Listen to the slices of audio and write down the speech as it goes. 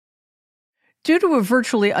Due to a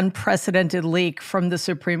virtually unprecedented leak from the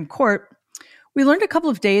Supreme Court, we learned a couple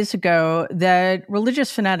of days ago that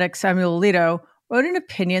religious fanatic Samuel Alito wrote an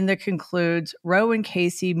opinion that concludes Roe and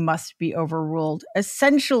Casey must be overruled,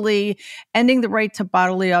 essentially ending the right to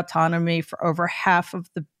bodily autonomy for over half of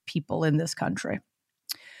the people in this country.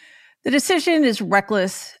 The decision is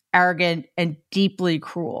reckless, arrogant, and deeply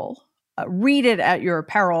cruel. Read it at your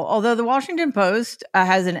peril, although the Washington Post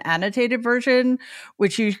has an annotated version,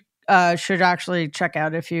 which you should actually check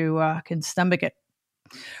out if you can stomach it.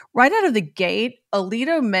 Right out of the gate,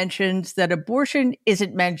 Alito mentions that abortion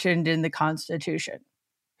isn't mentioned in the Constitution.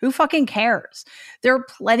 Who fucking cares? There are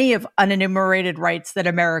plenty of unenumerated rights that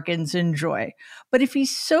Americans enjoy. But if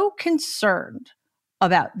he's so concerned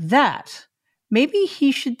about that, maybe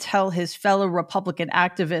he should tell his fellow Republican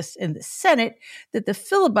activists in the Senate that the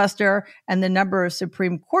filibuster and the number of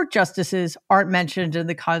Supreme Court justices aren't mentioned in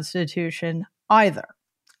the Constitution either.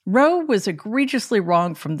 Roe was egregiously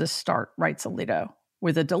wrong from the start, writes Alito,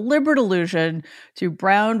 with a deliberate allusion to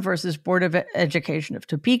Brown versus Board of Education of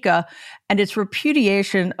Topeka and its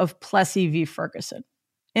repudiation of Plessy v. Ferguson.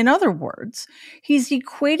 In other words, he's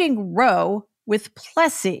equating Roe with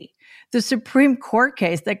Plessy, the Supreme Court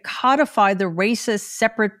case that codified the racist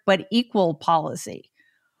separate but equal policy.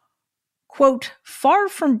 Quote, far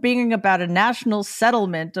from being about a national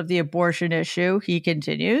settlement of the abortion issue, he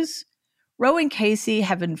continues, Roe and Casey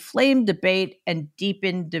have inflamed debate and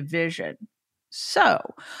deepened division. So,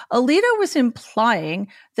 Alito was implying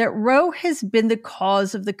that Roe has been the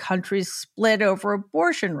cause of the country's split over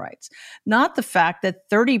abortion rights, not the fact that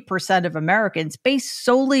 30% of Americans, based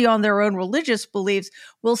solely on their own religious beliefs,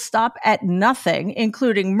 will stop at nothing,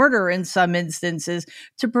 including murder in some instances,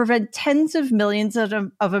 to prevent tens of millions of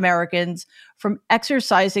Americans from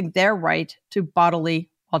exercising their right to bodily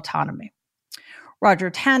autonomy.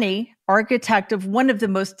 Roger Taney, architect of one of the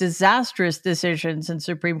most disastrous decisions in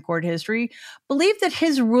Supreme Court history, believed that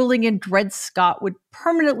his ruling in Dred Scott would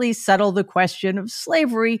permanently settle the question of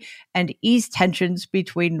slavery and ease tensions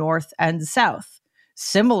between North and South.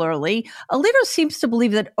 Similarly, Alito seems to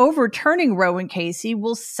believe that overturning Roe and Casey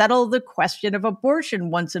will settle the question of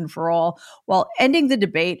abortion once and for all, while ending the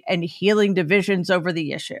debate and healing divisions over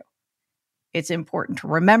the issue. It's important to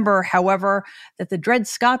remember, however, that the Dred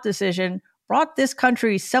Scott decision brought this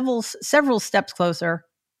country several steps closer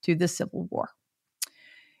to the Civil War.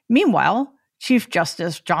 Meanwhile, Chief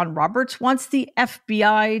Justice John Roberts wants the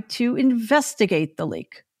FBI to investigate the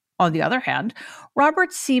leak. On the other hand,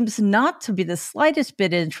 Roberts seems not to be the slightest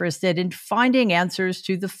bit interested in finding answers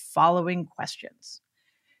to the following questions.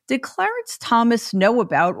 Did Clarence Thomas know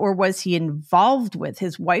about or was he involved with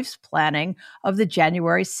his wife's planning of the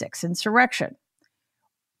January 6th insurrection?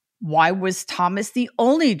 Why was Thomas the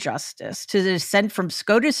only justice to dissent from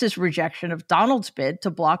SCOTUS's rejection of Donald's bid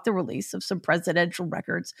to block the release of some presidential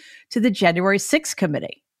records to the January 6th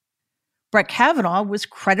committee? Brett Kavanaugh was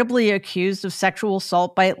credibly accused of sexual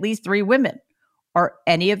assault by at least 3 women. Are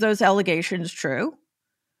any of those allegations true?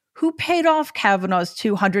 Who paid off Kavanaugh's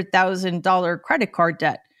 $200,000 credit card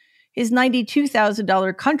debt, his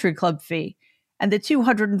 $92,000 country club fee, and the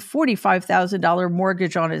 $245,000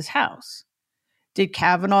 mortgage on his house? Did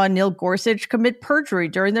Kavanaugh and Neil Gorsuch commit perjury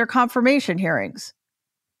during their confirmation hearings?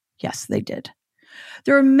 Yes, they did.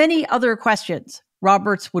 There are many other questions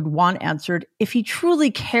Roberts would want answered if he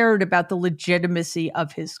truly cared about the legitimacy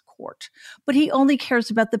of his court, but he only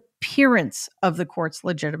cares about the appearance of the court's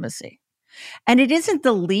legitimacy. And it isn't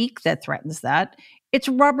the leak that threatens that. It's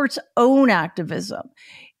Roberts' own activism.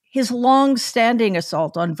 His long-standing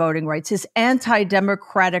assault on voting rights, his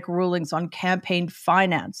anti-democratic rulings on campaign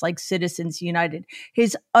finance like Citizens United,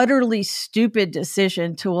 his utterly stupid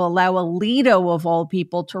decision to allow Alito, of all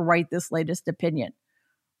people, to write this latest opinion.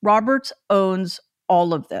 Roberts owns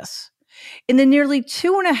all of this. In the nearly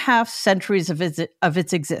 2.5 centuries of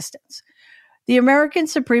its existence, the American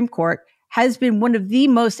Supreme Court has been one of the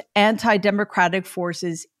most anti-democratic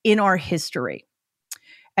forces in our history.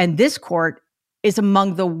 And this court is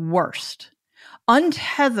among the worst,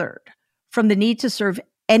 untethered from the need to serve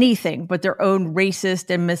anything but their own racist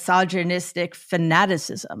and misogynistic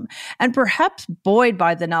fanaticism, and perhaps buoyed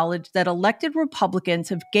by the knowledge that elected Republicans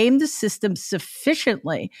have gamed the system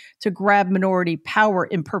sufficiently to grab minority power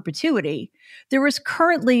in perpetuity, there is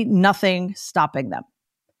currently nothing stopping them.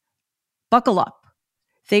 Buckle up.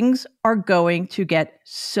 Things are going to get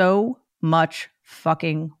so much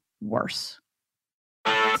fucking worse.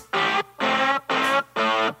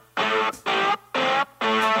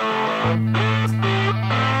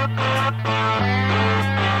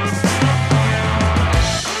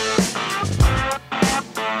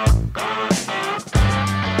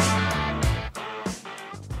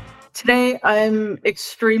 Today, I'm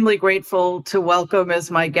extremely grateful to welcome as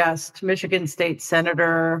my guest Michigan State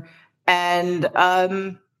Senator and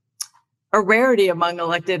a rarity among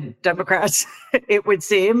elected Democrats, it would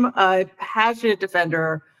seem, a passionate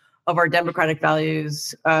defender of our democratic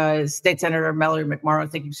values, State Senator Mallory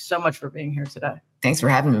McMorrow. Thank you so much for being here today. Thanks for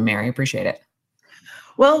having me, Mary. I appreciate it.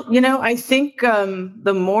 Well, I think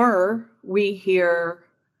the more we hear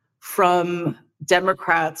from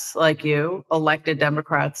Democrats like you, elected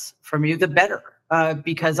Democrats from you, the better,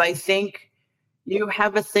 because I think you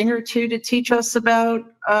have a thing or two to teach us about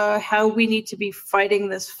how we need to be fighting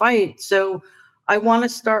this fight. So I want to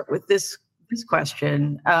start with this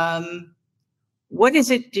question. What is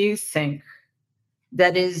it, do you think,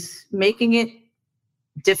 that is making it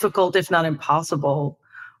difficult, if not impossible,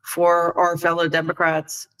 for our fellow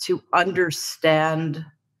Democrats to understand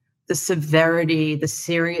the severity, the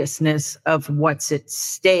seriousness of what's at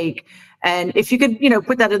stake? And if you could,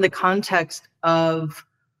 put that in the context of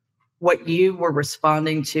what you were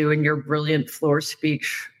responding to in your brilliant floor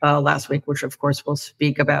speech last week, which of course we'll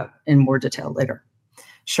speak about in more detail later.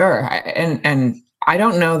 Sure. And I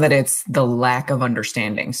don't know that it's the lack of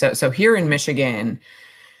understanding. So here in Michigan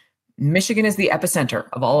is the epicenter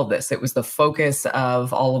of all of this. It was the focus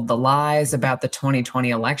of all of the lies about the 2020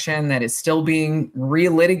 election that is still being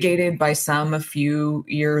relitigated by some a few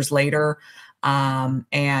years later.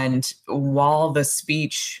 And while the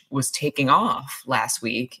speech was taking off last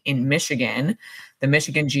week in Michigan, the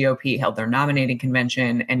Michigan GOP held their nominating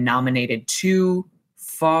convention and nominated two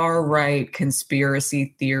far-right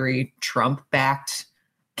conspiracy theory Trump-backed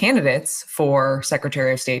candidates for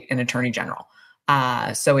Secretary of State and Attorney General.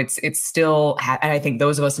 So it's still, and I think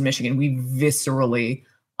those of us in Michigan, we viscerally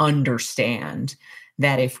understand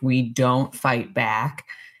that if we don't fight back,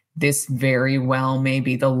 this very well may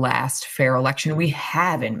be the last fair election we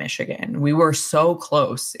have in Michigan. We were so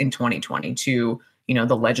close in 2020 to,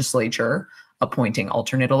 the legislature appointing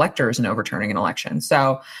alternate electors and overturning an election.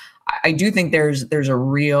 So I do think there's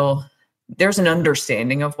an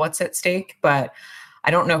understanding of what's at stake, but I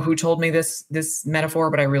don't know who told me this metaphor,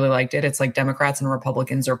 but I really liked it. It's like Democrats and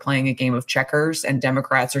Republicans are playing a game of checkers, and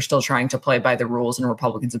Democrats are still trying to play by the rules, and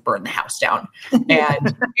Republicans have burned the house down. And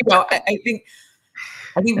I think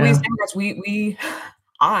we as Democrats,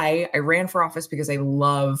 I ran for office because I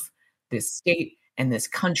love this state and this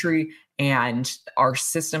country and our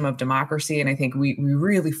system of democracy. And I think we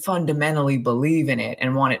really fundamentally believe in it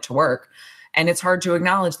and want it to work. And it's hard to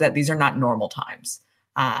acknowledge that these are not normal times.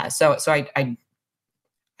 So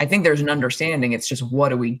I think there's an understanding. It's just, what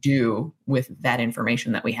do we do with that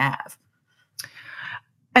information that we have?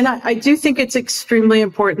 And I do think it's extremely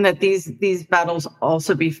important that these battles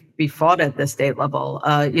also be fought at the state level.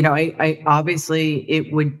 I obviously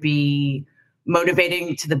it would be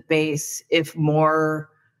motivating to the base if more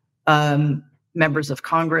members of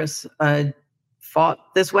Congress fought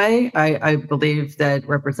this way. I believe that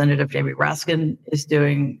Representative Jamie Raskin is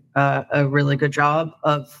doing a really good job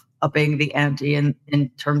of upping the ante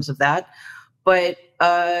in terms of that. But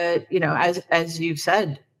as you've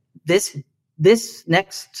said, this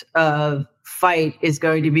next fight is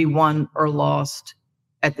going to be won or lost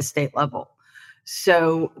at the state level.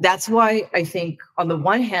 So that's why I think, on the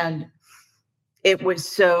one hand, it was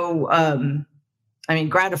so,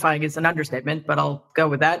 gratifying is an understatement, but I'll go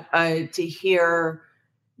with that, to hear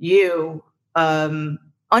you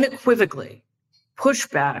unequivocally push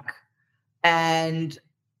back and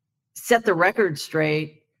set the record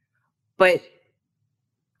straight. But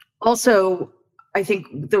also, I think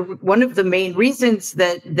one of the main reasons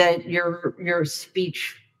that your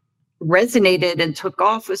speech resonated and took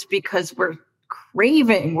off was because we're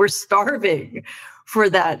starving for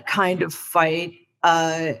that kind of fight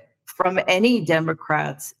from any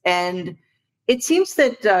Democrats. And it seems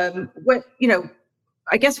that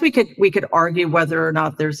I guess we could argue whether or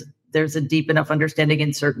not there's a deep enough understanding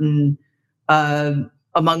in certain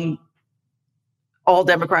among all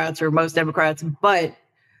Democrats or most Democrats, but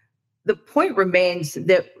the point remains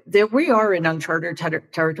that we are in uncharted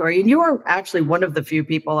territory. And you are actually one of the few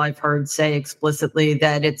people I've heard say explicitly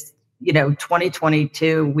that it's,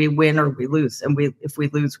 2022, we win or we lose. And if we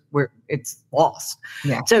lose, it's lost.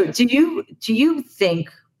 Yeah. So do you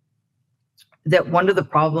think that one of the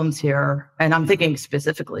problems here, and I'm thinking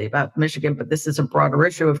specifically about Michigan, but this is a broader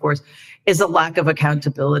issue, of course, is a lack of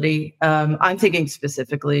accountability? I'm thinking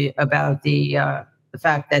specifically about the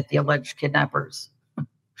fact that the alleged kidnappers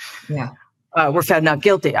were found not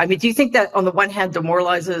guilty. I mean, do you think that on the one hand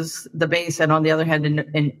demoralizes the base, and on the other hand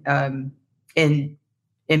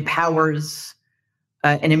empowers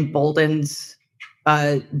and emboldens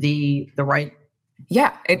the right?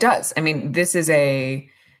 Yeah, it does. I mean, this is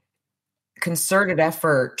concerted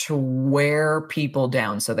effort to wear people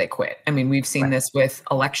down so they quit. I mean, we've seen this with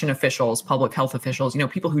election officials, public health officials,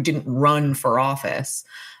 people who didn't run for office,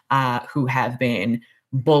 who have been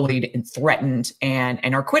bullied and threatened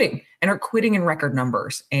and are quitting in record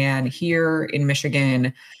numbers. And here in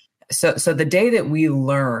Michigan, so the day that we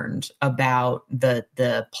learned about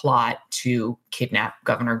the plot to kidnap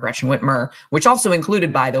Governor Gretchen Whitmer, which also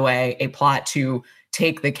included, by the way, a plot to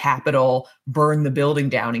take the Capitol, burn the building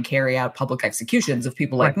down, and carry out public executions of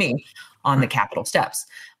people like me on the Capitol steps.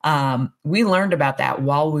 We learned about that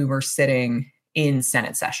while we were sitting in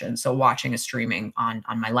Senate session, so watching a streaming on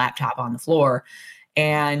my laptop on the floor.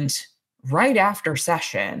 And right after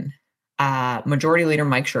session, Majority Leader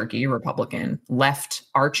Mike Shirkey, Republican, left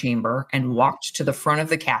our chamber and walked to the front of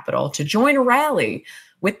the Capitol to join a rally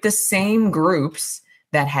with the same groups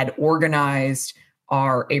that had organized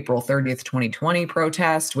our April 30th, 2020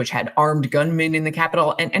 protest, which had armed gunmen in the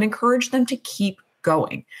Capitol, and encouraged them to keep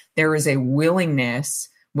going. There is a willingness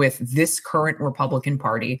with this current Republican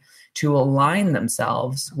Party to align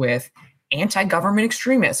themselves with anti-government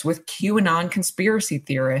extremists, with QAnon conspiracy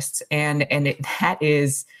theorists, and that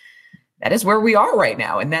is where we are right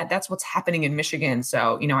now, and that's what's happening in Michigan.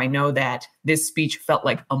 So, I know that this speech felt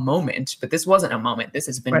like a moment, but this wasn't a moment. This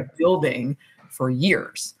has been building for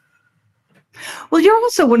years. Well, you're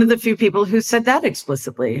also one of the few people who said that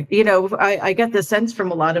explicitly. I get the sense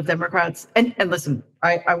from a lot of Democrats, and listen,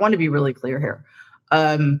 I want to be really clear here.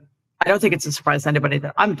 I don't think it's a surprise to anybody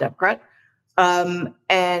that I'm a Democrat. And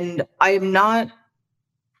I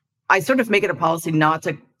sort of make it a policy not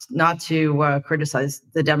to criticize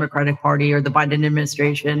the Democratic Party or the Biden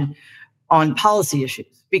administration on policy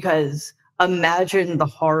issues, because imagine the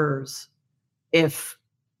horrors if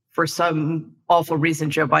for some awful reason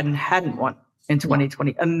Joe Biden hadn't won in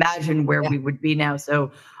 2020. Imagine where we would be now.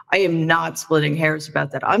 So I am not splitting hairs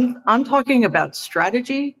about that. I'm talking about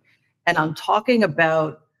strategy, and I'm talking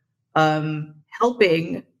about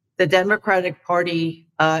helping the Democratic Party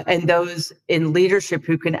and those in leadership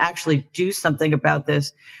who can actually do something about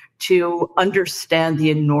this to understand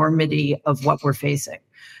the enormity of what we're facing.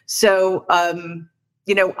 So,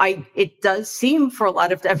 it does seem for a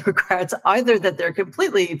lot of Democrats either that they're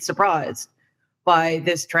completely surprised by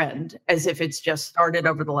this trend, as if it's just started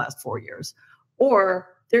over the last 4 years, or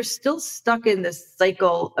they're still stuck in this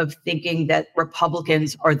cycle of thinking that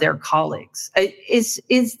Republicans are their colleagues. Is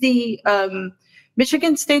the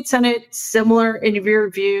Michigan State Senate similar, in your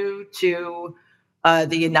view, to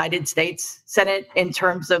the United States Senate in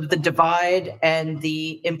terms of the divide and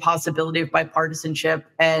the impossibility of bipartisanship,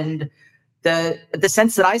 and the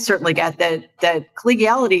sense that I certainly get that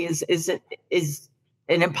collegiality is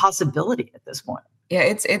an impossibility at this point? Yeah,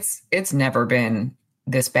 it's never been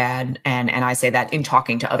this bad, and I say that in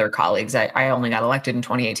talking to other colleagues. I only got elected in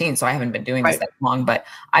 2018, so I haven't been doing this that long, but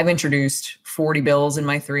I've introduced 40 bills in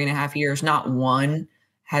my 3.5 years. Not one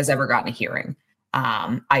has ever gotten a hearing.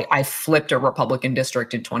 I flipped a Republican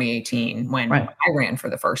district in 2018 when I ran for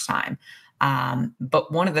the first time.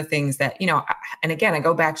 But one of the things that, and again, I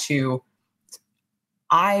go back to,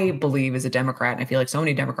 I believe as a Democrat, and I feel like so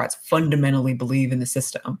many Democrats fundamentally believe in the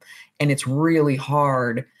system, and it's really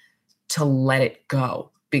hard to let it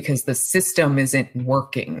go because the system isn't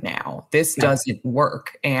working now. This doesn't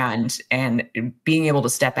work, and being able to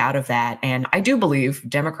step out of that. And I do believe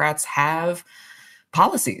Democrats have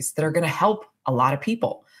policies that are going to help a lot of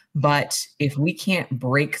people. But if we can't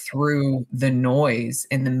break through the noise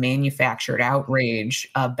and the manufactured outrage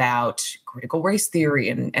about critical race theory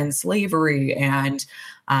and slavery and,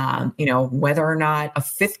 whether or not a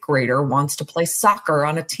fifth grader wants to play soccer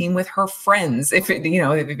on a team with her friends, if it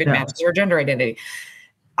matches her gender identity.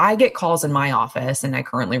 I get calls in my office, and I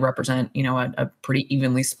currently represent, a pretty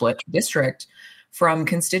evenly split district, from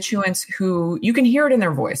constituents who, you can hear it in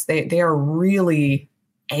their voice. They are really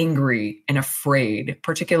angry and afraid,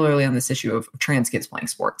 particularly on this issue of trans kids playing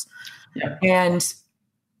sports. Yeah. And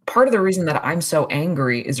part of the reason that I'm so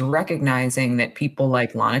angry is recognizing that people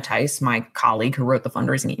like Lana Tice, my colleague who wrote the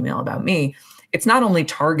fundraising email about me, it's not only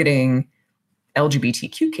targeting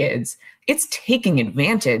LGBTQ kids, it's taking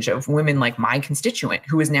advantage of women like my constituent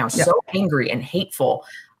who is now so angry and hateful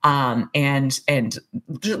and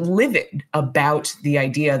just livid about the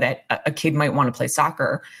idea that a kid might want to play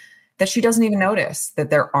soccer, that she doesn't even notice that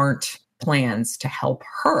there aren't plans to help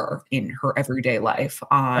her in her everyday life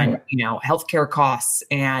on, healthcare costs,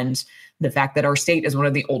 and the fact that our state is one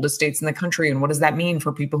of the oldest states in the country. And what does that mean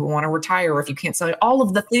for people who want to retire if you can't sell it? All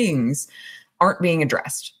of the things aren't being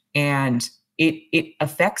addressed, and it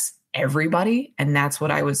affects everybody. And that's what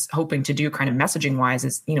I was hoping to do kind of messaging wise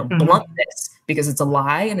is, blunt this, because it's a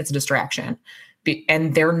lie and it's a distraction.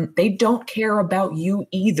 And they don't care about you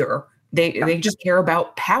either. They just care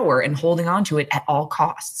about power and holding on to it at all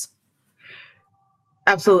costs.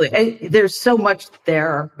 Absolutely. And there's so much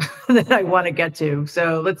there that I want to get to.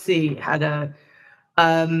 So let's see how to,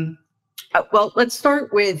 well, let's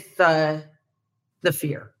start with the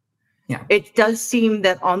fear. Yeah. It does seem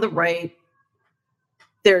that on the right,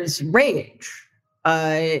 there's rage.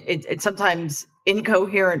 It's sometimes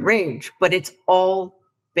incoherent rage, but it's all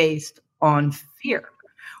based on fear,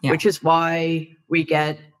 which is why we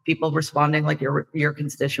get people responding like your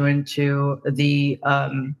constituent to the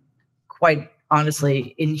quite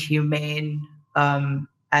honestly inhumane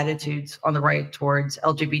attitudes on the right towards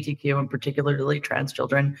LGBTQ and particularly trans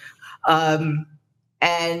children.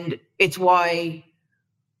 And it's why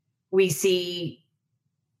we see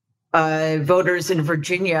voters in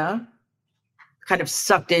Virginia kind of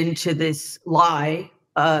sucked into this lie,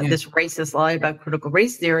 this racist lie about critical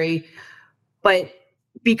race theory. But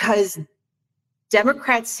because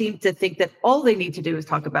Democrats seem to think that all they need to do is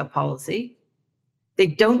talk about policy, they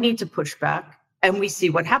don't need to push back. And we see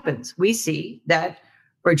what happens. We see that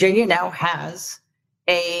Virginia now has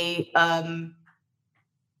a,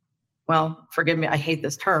 well, forgive me, I hate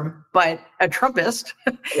this term, but a Trumpist.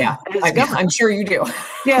 Yeah, I'm sure you do.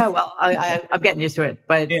 Yeah, well, I'm getting used to it.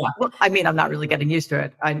 But well, I mean, I'm not really getting used to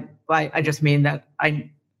it. I just mean that I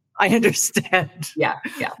understand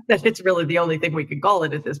that it's really the only thing we can call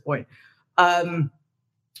it at this point.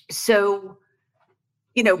 So,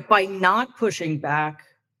 by not pushing back,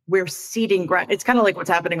 we're ceding ground. It's kind of like what's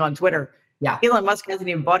happening on Twitter. Yeah. Elon Musk hasn't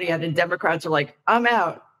even bought yet, and Democrats are like, I'm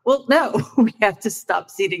out. Well, no, we have to stop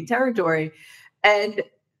ceding territory. And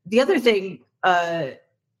the other thing I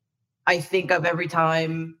think of every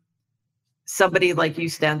time somebody like you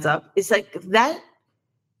stands up is like that.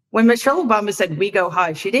 When Michelle Obama said, we go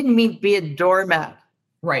high, she didn't mean be a doormat.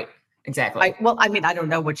 Right. Exactly. I don't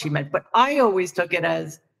know what she meant, but I always took it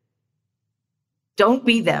as don't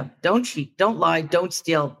be them, don't cheat, don't lie, don't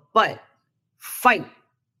steal, but fight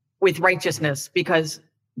with righteousness because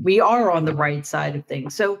we are on the right side of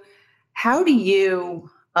things. So how do you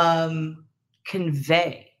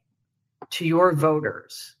convey to your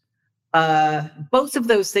voters both of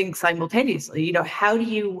those things simultaneously? How do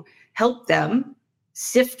you help them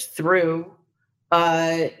sift through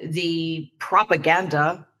the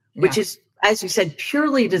propaganda, which is, as you said,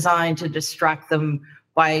 purely designed to distract them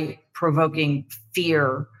by provoking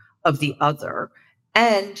fear of the other,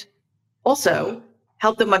 and also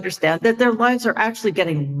help them understand that their lives are actually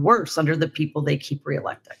getting worse under the people they keep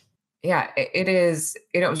reelecting? Yeah, it is.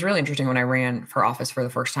 It was really interesting when I ran for office for the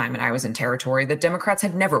first time and I was in territory that Democrats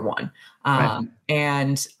had never won. Right.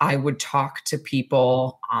 And I would talk to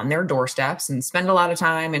people on their doorsteps and spend a lot of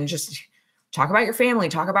time and just talk about your family,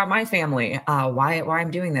 talk about my family, why I'm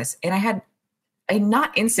doing this. And I had a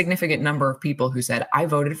not insignificant number of people who said, I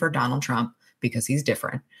voted for Donald Trump because he's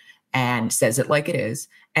different and says it like it is.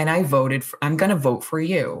 And I'm going to vote for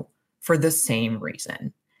you for the same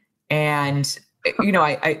reason. And,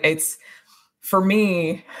 it's for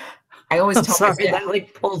me, I always tell myself,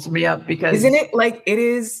 that pulls me up because isn't it like it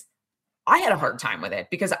is? I had a hard time with it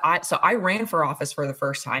because I ran for office for the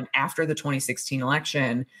first time after the 2016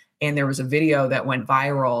 election. And there was a video that went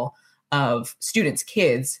viral of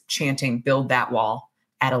kids chanting, build that wall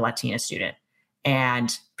at a Latina student.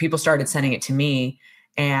 And people started sending it to me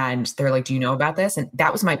and they're like, do you know about this? And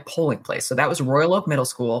that was my polling place. So that was Royal Oak Middle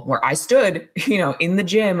School where I stood, in the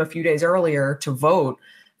gym a few days earlier to vote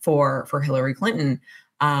for Hillary Clinton.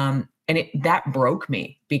 And that broke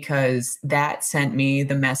me because that sent me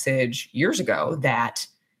the message years ago that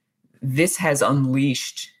this has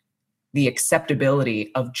unleashed the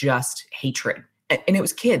acceptability of just hatred. And it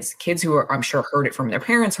was kids who are, I'm sure, heard it from their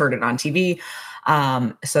parents, heard it on TV.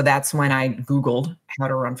 So that's when I Googled how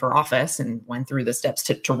to run for office and went through the steps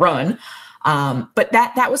to run. But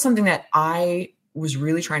that was something that I was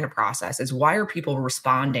really trying to process is why are people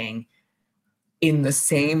responding in the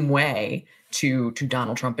same way to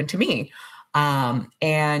Donald Trump and to me?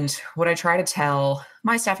 And what I try to tell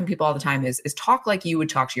my staff and people all the time is talk like you would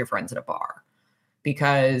talk to your friends at a bar,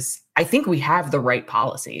 because I think we have the right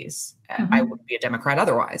policies. Mm-hmm. I wouldn't be a Democrat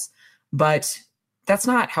otherwise, but that's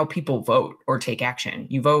not how people vote or take action.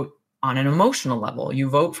 You vote on an emotional level. You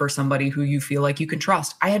vote for somebody who you feel like you can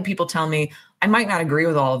trust. I had people tell me, I might not agree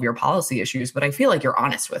with all of your policy issues, but I feel like you're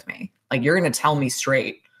honest with me. Like you're going to tell me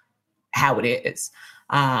straight how it is.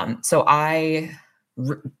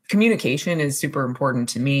 Communication is super important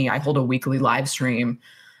to me. I hold a weekly live stream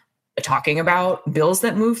talking about bills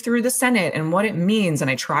that move through the Senate and what it means. And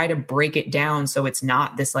I try to break it down so it's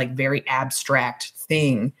not this like very abstract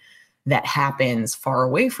thing that happens far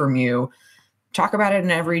away from you. talk about it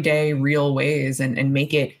in everyday, real ways and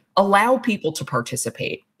make it allow people to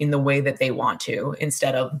participate in the way that they want to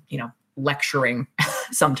instead of, lecturing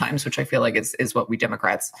sometimes, which I feel like is what we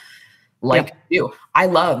Democrats like to do. I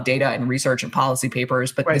love data and research and policy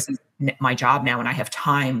papers, but this is my job now and I have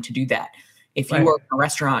time to do that. If you work in a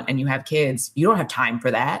restaurant and you have kids, you don't have time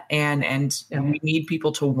for that. And we need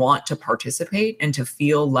people to want to participate and to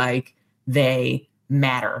feel like they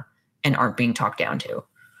matter and aren't being talked down to.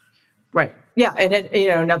 Right. Yeah. And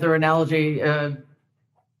another analogy,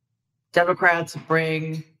 Democrats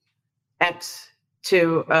bring X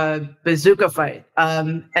to a bazooka fight.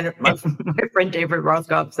 And my friend David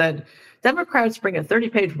Rothkopf said, Democrats bring a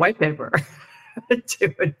 30-page white paper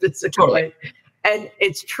to a bazooka fight. And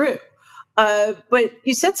it's true. But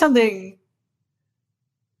you said something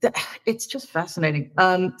that it's just fascinating.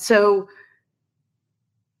 So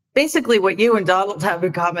basically what you and Donald have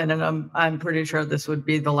in common, and I'm pretty sure this would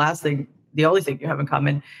be the only thing you have in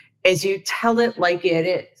common, is you tell it like it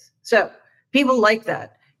is. So people like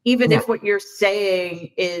that. Even if what you're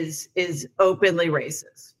saying is openly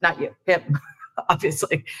racist, not you, him,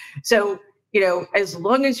 obviously. So, as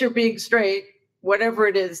long as you're being straight, whatever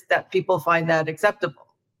it is that people find that acceptable.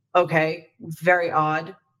 Okay, very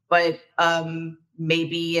odd, but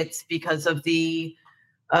maybe it's because of the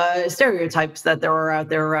stereotypes that there are out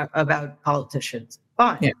there about politicians.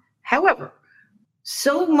 Fine. Yeah. However,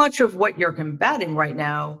 so much of what you're combating right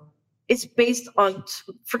now is based on,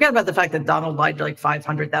 forget about the fact that Donald lied like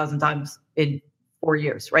 500,000 times in 4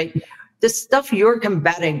 years, right? The stuff you're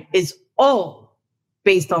combating is all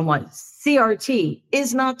based on what? CRT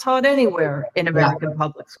is not taught anywhere in American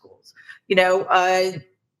public schools.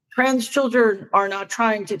 Trans children are not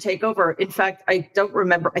trying to take over. In fact, I don't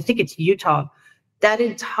remember, I think it's Utah. That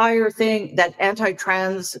entire thing, that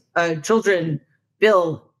anti-trans children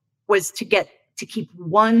bill was to keep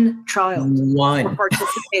one child from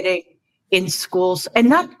participating in schools, and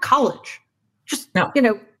not college, just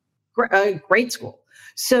grade school.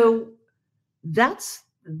 So that's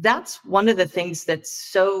one of the things that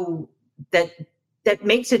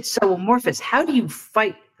makes it so amorphous. How do you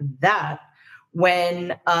fight that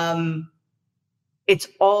when it's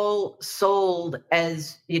all sold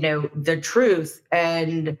as the truth,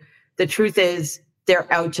 and the truth is they're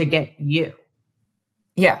out to get you?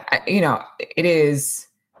 Yeah, it is.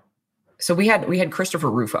 So we had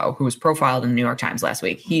Christopher Rufo, who was profiled in the New York Times last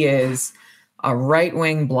week. He is a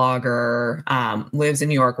right-wing blogger, lives in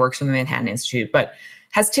New York, works for the Manhattan Institute, but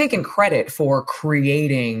has taken credit for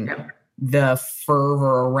creating the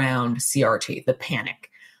fervor around CRT, the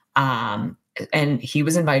panic. And he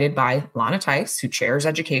was invited by Lana Tice, who chairs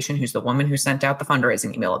education, who's the woman who sent out the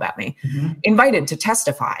fundraising email about me, invited to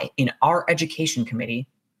testify in our education committee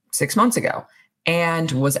 6 months ago.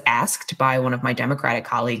 And was asked by one of my Democratic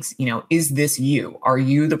colleagues, is this you? Are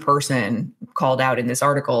you the person called out in this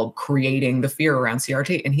article creating the fear around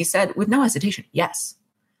CRT? And he said, with no hesitation, yes.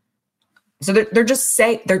 So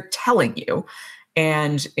they're telling you.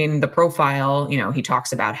 And in the profile, he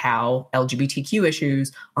talks about how LGBTQ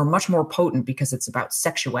issues are much more potent because it's about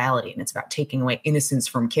sexuality and it's about taking away innocence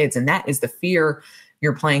from kids. And that is the fear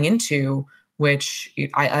you're playing into, which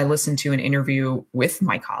I listened to an interview with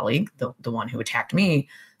my colleague, the one who attacked me,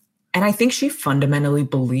 and I think she fundamentally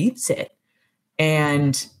believes it.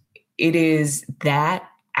 And it is that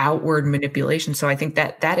outward manipulation. So I think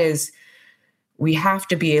that is, we have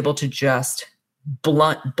to be able to just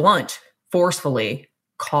blunt, forcefully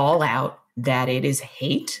call out that it is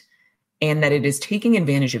hate and that it is taking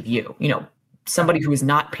advantage of you. Somebody who is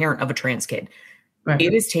not parent of a trans kid,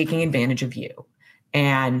 it is taking advantage of you.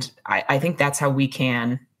 And I think that's how we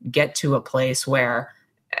can get to a place where,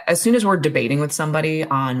 as soon as we're debating with somebody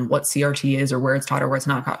on what CRT is or where it's taught or where it's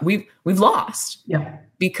not taught, we've lost. Yeah.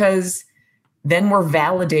 Because then we're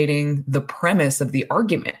validating the premise of the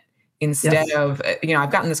argument instead of, I've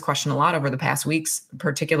gotten this question a lot over the past weeks,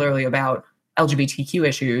 particularly about LGBTQ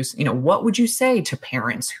issues. What would you say to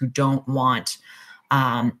parents who don't want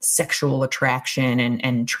sexual attraction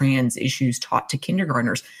and trans issues taught to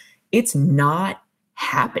kindergartners? It's not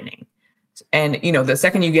happening. And, the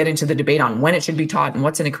second you get into the debate on when it should be taught and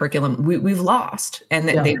what's in a curriculum, we've lost. And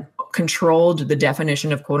they've controlled the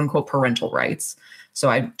definition of quote unquote parental rights. So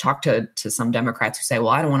I talked to some Democrats who say, well,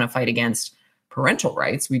 I don't want to fight against parental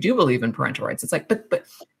rights. We do believe in parental rights. It's like, but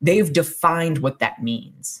they've defined what that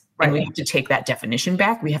means. Right. And we have to take that definition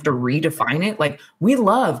back. We have to redefine it. Like, we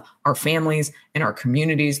love our families and our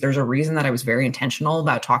communities. There's a reason that I was very intentional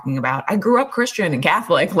about talking about, I grew up Christian and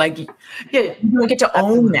Catholic. Like, you don't get to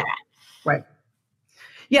own that. Right.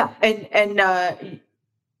 Yeah. And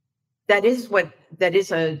that is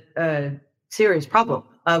a serious problem.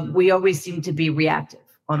 We always seem to be reactive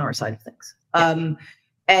on our side of things.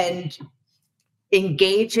 And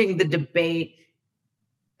engaging the debate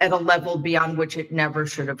at a level beyond which it never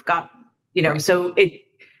should have gotten. So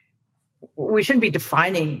we shouldn't be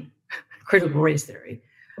defining critical race theory.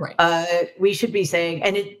 Right. We should be saying,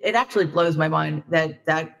 and it actually blows my mind that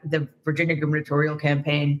the Virginia gubernatorial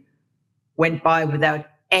campaign went by without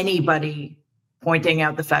anybody pointing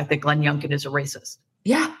out the fact that Glenn Youngkin is a racist.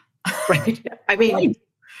 Yeah. Right. I mean, right.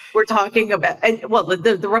 We're talking about,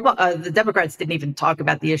 the Democrats didn't even talk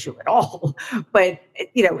about the issue at all. But,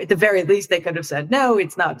 at the very least, they could have said, no,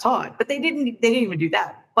 it's not taught. But they didn't even do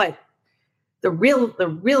that. But the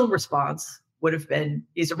real response would have been,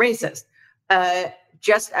 he's a racist.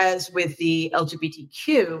 Just as with the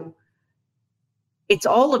LGBTQ, it's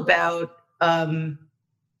all about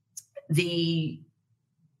the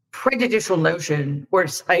prejudicial notion, or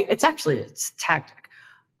it's tactic.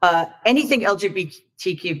 Anything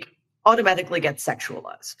LGBTQ automatically gets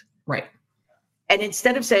sexualized. Right. And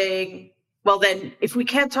instead of saying, well, then if we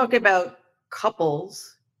can't talk about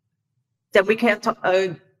couples, then we can't talk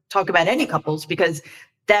about any couples, because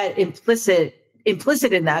that implicit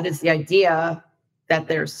in that is the idea that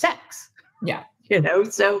there's sex. Yeah.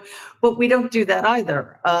 But we don't do that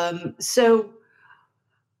either. So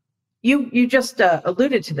you just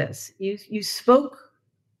alluded to this. You spoke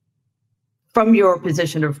from your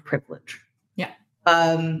position of privilege. Yeah.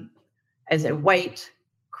 As a white,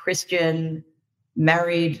 Christian,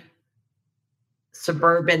 married,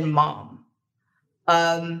 suburban mom.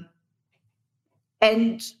 And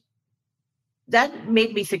that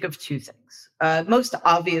made me think of two things. Most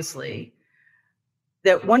obviously,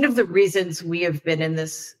 that one of the reasons we have been in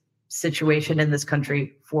this situation in this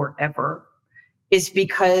country forever is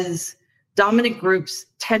because dominant groups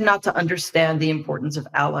tend not to understand the importance of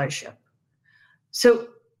allyship. So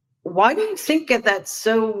why do you think that that's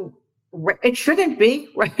so? It shouldn't be,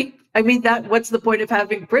 right? I mean, what's the point of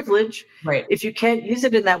having privilege, right, if you can't use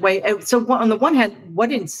it in that way? And so on the one hand,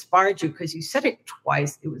 what inspired you? Because you said it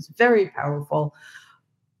twice. It was very powerful.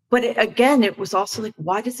 But it was also like,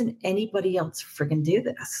 why doesn't anybody else friggin' do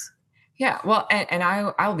this? Yeah, well, and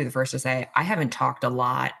I'll be the first to say, I haven't talked a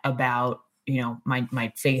lot about,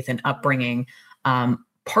 my faith and upbringing,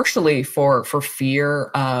 partially for fear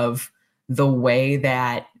of the way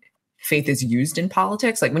that faith is used in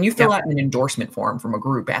politics. Like when you fill out an endorsement form from a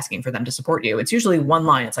group asking for them to support you, it's usually one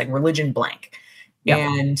line. It's like religion blank. Yep.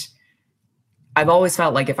 And I've always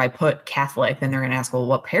felt like if I put Catholic, then they're going to ask, well,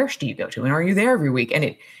 what parish do you go to? And are you there every week?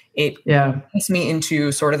 And it puts me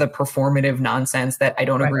into sort of the performative nonsense that I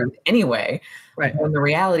don't agree with anyway. Right. When the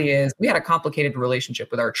reality is we had a complicated relationship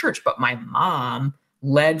with our church, but my mom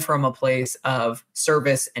led from a place of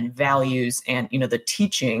service and values and, the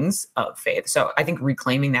teachings of faith. So I think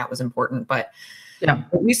reclaiming that was important. But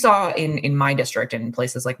what we saw in my district and in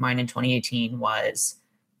places like mine in 2018 was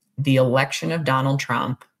the election of Donald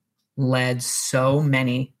Trump led so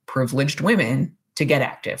many privileged women to get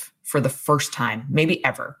active for the first time, maybe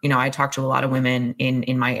ever. I talked to a lot of women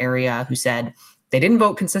in my area who said they didn't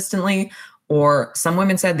vote consistently, or some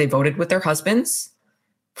women said they voted with their husbands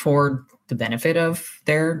for the benefit of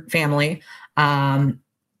their family. And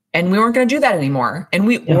we weren't going to do that anymore. And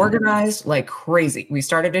we organized like crazy. We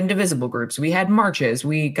started indivisible groups. We had marches.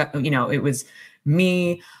 We got, it was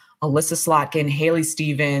me, Alyssa Slotkin, Haley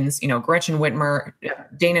Stevens, Gretchen Whitmer,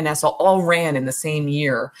 Dana Nessel, all ran in the same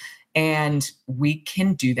year. And we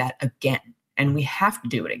can do that again. And we have to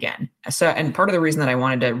do it again. So, and part of the reason that I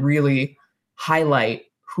wanted to really highlight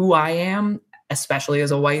who I am, especially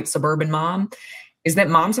as a white suburban mom, is that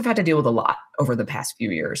moms have had to deal with a lot over the past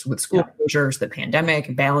few years with school closures, the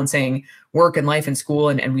pandemic, balancing work and life in school.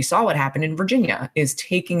 And we saw what happened in Virginia is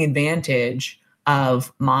taking advantage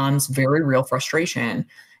of moms' very real frustration.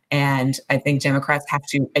 And I think Democrats have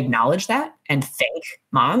to acknowledge that and thank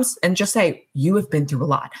moms and just say, you have been through a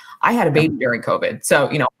lot. I had a baby during COVID.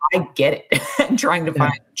 So, I get it. And trying to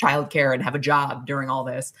find childcare and have a job during all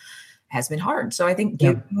this has been hard. So I think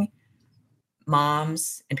giving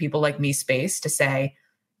moms and people like me space to say,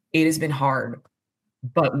 it has been hard,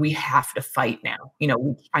 but we have to fight now.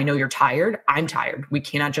 I know you're tired. I'm tired. We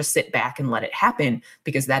cannot just sit back and let it happen,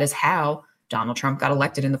 because that is how Donald Trump got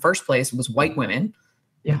elected in the first place, was white women.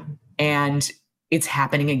 Yeah. And it's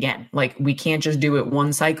happening again. Like, we can't just do it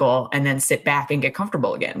one cycle and then sit back and get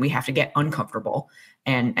comfortable again. We have to get uncomfortable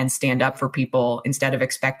and stand up for people, instead of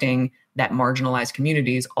expecting that marginalized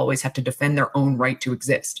communities always have to defend their own right to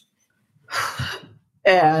exist.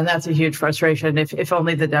 Yeah, and that's a huge frustration. If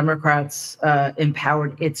only the Democrats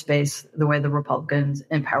empowered its base the way the Republicans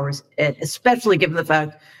empowers it, especially given the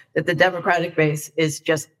fact that the Democratic base is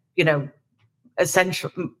just,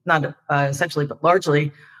 not essentially, but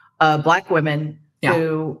largely Black women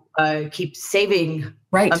who keep saving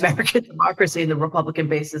American democracy, and the Republican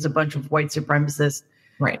base is a bunch of white supremacist,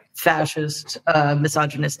 fascist,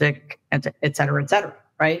 misogynistic, et cetera,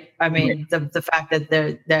 right? I mean, the fact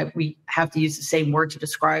that we have to use the same word to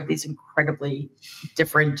describe these incredibly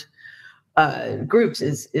different groups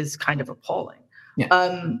is kind of appalling.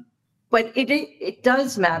 But it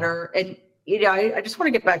does matter. And, I just want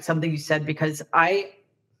to get back to something you said, because I've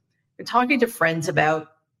been talking to friends about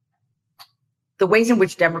the ways in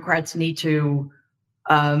which Democrats need to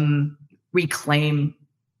reclaim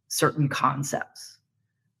certain concepts,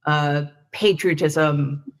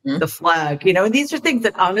 patriotism, the flag, and these are things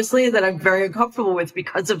that honestly that I'm very uncomfortable with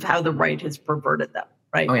because of how the right has perverted them,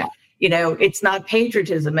 right? Oh, yeah. It's not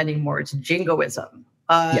patriotism anymore, it's jingoism.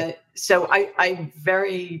 So I'm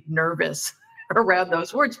very nervous around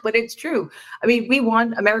those words, but it's true. I mean, we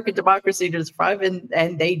want American democracy to survive,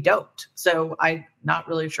 and they don't. So I'm not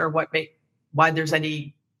really sure why there's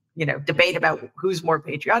any, debate about who's more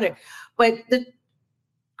patriotic. But the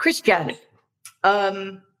Christianity,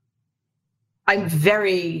 I'm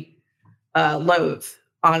very loath,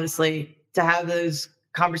 honestly, to have those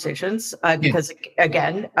conversations because,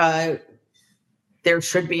 again, there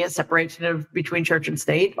should be a separation between church and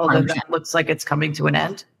state, although that looks like it's coming to an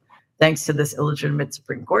end, thanks to this illegitimate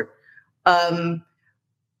Supreme Court.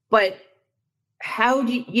 But how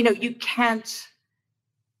do you can't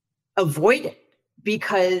avoid it,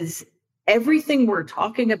 because everything we're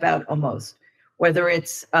talking about, almost, whether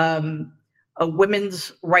it's a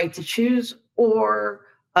women's right to choose or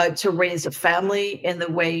to raise a family in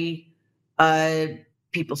the way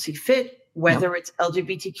people see fit, whether it's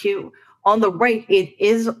LGBTQ, on the right, it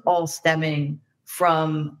is all stemming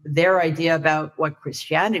from their idea about what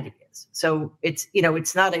Christianity is. So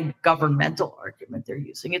it's not a governmental argument they're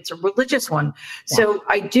using, it's a religious one. Yeah. So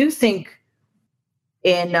I do think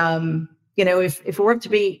if it were up to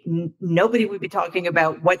me, nobody would be talking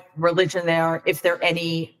about what religion they are. If they're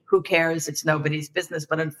any, who cares? It's nobody's business.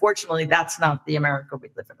 But unfortunately, that's not the America we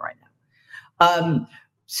live in right now.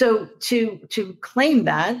 So to claim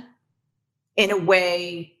that in a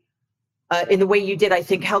way, in the way you did, I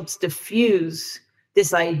think helps diffuse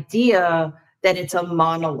this idea that it's a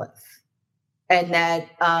monolith, and that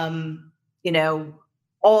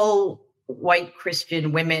all white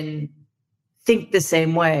Christian women think the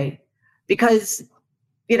same way. Because,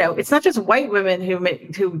 it's not just white women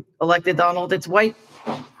who elected Donald, it's white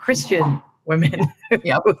Christian women who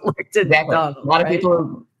elected Donald. A lot of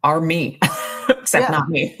people are me, except not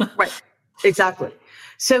me. Right, exactly.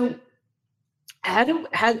 So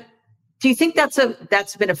do you think that's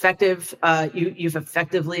been effective? You've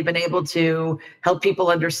effectively been able to help people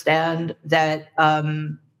understand that,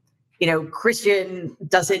 Christian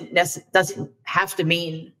doesn't have to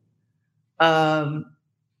mean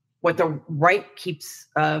what the right keeps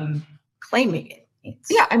claiming it means.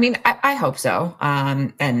 Yeah, I mean, I hope so.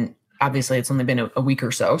 And obviously it's only been a week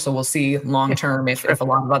or so we'll see long term if a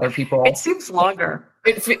lot of other people. It seems longer.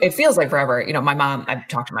 It feels like forever. My mom, I've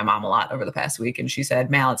talked to my mom a lot over the past week, and she said,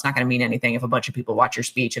 Mal, it's not going to mean anything if a bunch of people watch your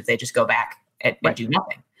speech if they just go back and do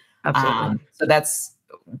nothing. Absolutely. So that's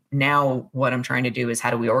now what I'm trying to do, is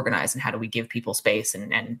how do we organize and how do we give people space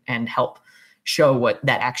and help show what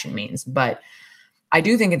that action means. But I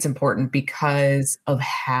do think it's important because of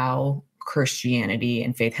how Christianity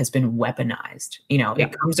and faith has been weaponized.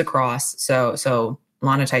 It comes across. So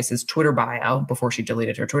Lana Tice's Twitter bio, before she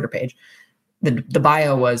deleted her Twitter page, the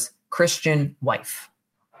bio was Christian wife.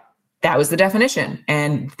 That was the definition.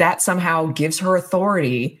 And that somehow gives her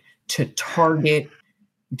authority to target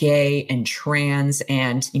gay and trans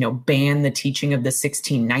and, ban the teaching of the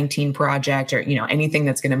 1619 Project, or, anything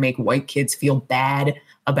that's going to make white kids feel bad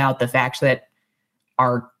about the fact that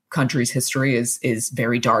our country's history is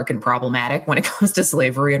very dark and problematic when it comes to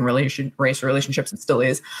slavery and race relationships. It still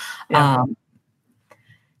is. Yeah.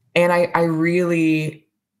 And I really,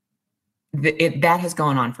 that has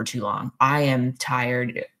gone on for too long. I am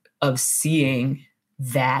tired of seeing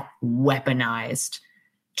that weaponized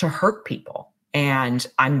to hurt people. And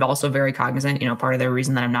I'm also very cognizant, part of the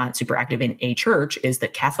reason that I'm not super active in a church is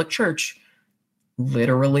that Catholic Church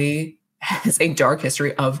literally has a dark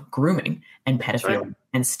history of grooming and pedophilia,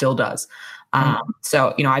 and still does.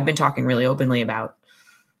 So, I've been talking really openly about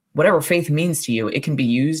whatever faith means to you. It can be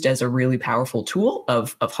used as a really powerful tool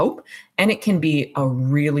of hope, and it can be a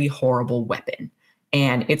really horrible weapon.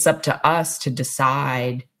 And it's up to us to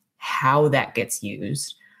decide how that gets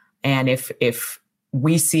used. And if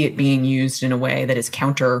we see it being used in a way that is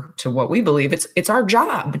counter to what we believe, it's our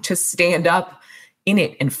job to stand up in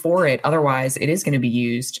it and for it. Otherwise, it is going to be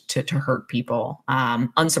used to hurt people.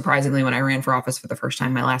 Unsurprisingly, when I ran for office for the first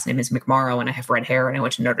time, my last name is McMorrow and I have red hair and I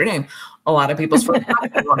went to Notre Dame. A lot of people's first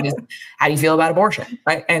question is, how do you feel about abortion?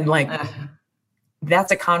 Right. And like,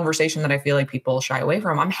 that's a conversation that I feel like people shy away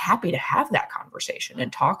from. I'm happy to have that conversation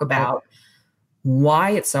and talk about why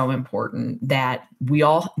it's so important that we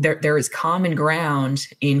all, there is common ground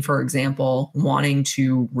in, for example, wanting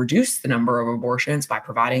to reduce the number of abortions by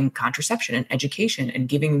providing contraception and education and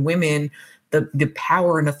giving women the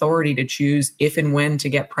power and authority to choose if and when to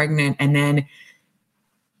get pregnant, and then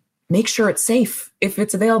make sure it's safe if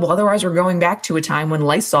it's available. Otherwise, we're going back to a time when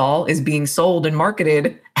Lysol is being sold and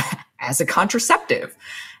marketed as a contraceptive,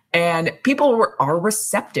 and people are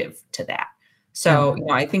receptive to that. So,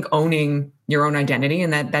 I think owning your own identity,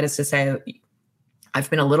 and that is to say, I've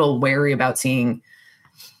been a little wary about seeing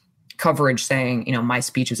coverage saying, my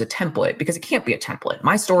speech is a template, because it can't be a template.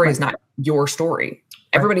 My story is not your story.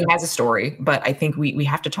 Everybody has a story, but I think we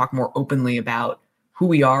have to talk more openly about who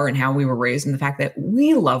we are and how we were raised, and the fact that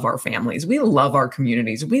we love our families, we love our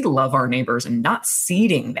communities, we love our neighbors, and not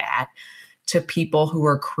ceding that to people who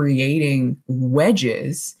are creating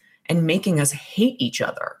wedges and making us hate each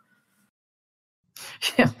other.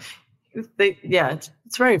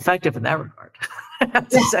 It's very effective in that regard. I have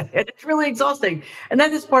to say. It's really exhausting. And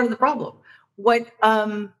that is part of the problem. What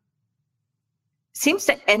seems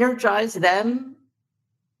to energize them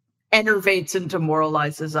enervates and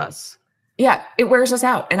demoralizes us. Yeah, it wears us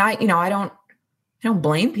out. And I don't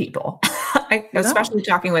blame people. Especially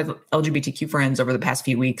talking with LGBTQ friends over the past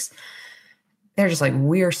few weeks, they're just like,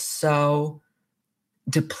 we're so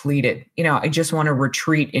depleted. I just want to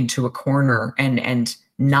retreat into a corner and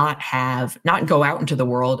not go out into the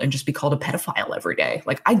world and just be called a pedophile every day.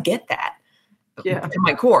 Like, I get that to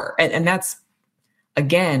my core. And that's,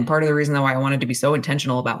 again, part of the reason why I wanted to be so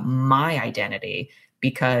intentional about my identity,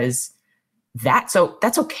 because that's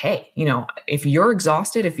okay. If you're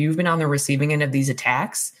exhausted, if you've been on the receiving end of these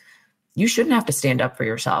attacks, you shouldn't have to stand up for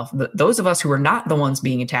yourself. Those of us who are not the ones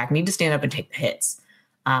being attacked need to stand up and take the hits,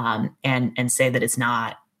 and say that it's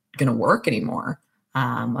not going to work anymore.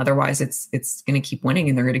 Otherwise, it's going to keep winning,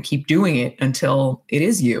 and they're going to keep doing it until it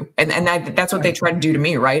is you. And that's what they tried to do to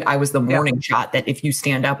me, right? I was the warning shot that if you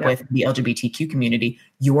stand up with the LGBTQ community,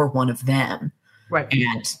 you're one of them. Right.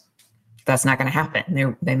 And that's not going to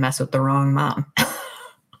happen. They mess with the wrong mom.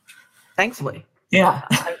 Thankfully. Yeah.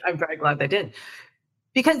 I'm very glad they did.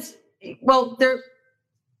 Because, the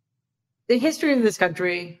history of this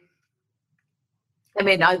country,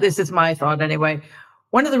 this is my thought anyway.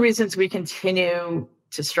 One of the reasons we continue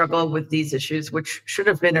to struggle with these issues, which should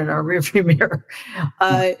have been in our rearview mirror,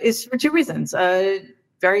 is for two reasons,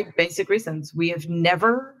 very basic reasons. We have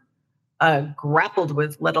never grappled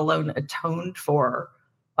with, let alone atoned for,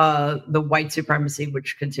 the white supremacy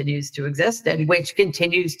which continues to exist and which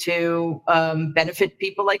continues to benefit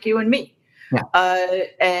people like you and me. Yeah.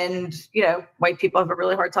 And white people have a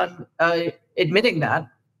really hard time admitting that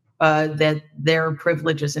their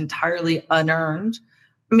privilege is entirely unearned.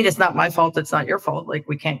 It's not my fault. It's not your fault. Like,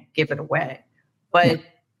 we can't give it away. But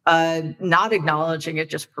not acknowledging it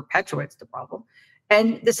just perpetuates the problem.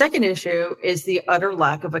 And the second issue is the utter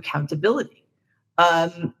lack of accountability.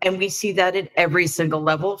 And we see that at every single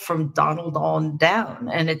level, from Donald on down.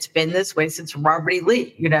 And it's been this way since Robert E.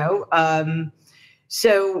 Lee,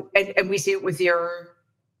 So, and we see it with your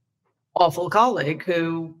awful colleague,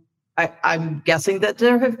 who I'm guessing that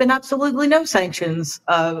there have been absolutely no sanctions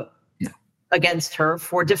against her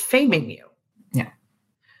for defaming you. Yeah.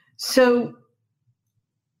 So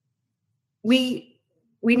we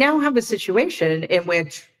now have a situation in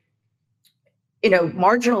which,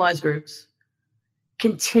 marginalized groups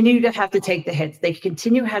continue to have to take the hits. They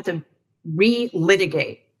continue to have to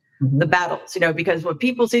re-litigate the battles, because what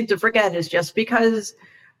people seem to forget is just because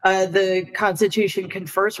the Constitution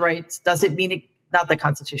confers rights doesn't mean not the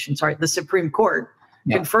Constitution, sorry, the Supreme Court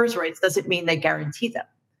confers rights doesn't mean they guarantee them.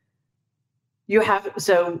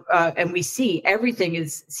 And we see everything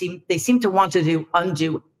they seem to want to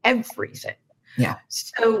undo everything. Yeah.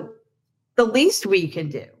 So the least we can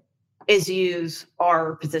do is use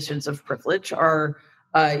our positions of privilege, our,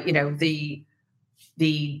 the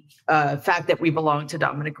fact that we belong to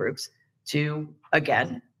dominant groups, to,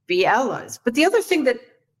 again, be allies. But the other thing that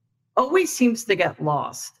always seems to get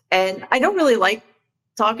lost, and I don't really like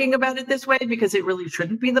talking about it this way because it really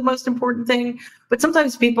shouldn't be the most important thing, but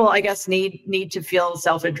sometimes people, I guess, need to feel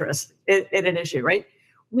self-interest in an issue, right?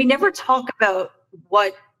 We never talk about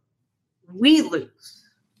what we lose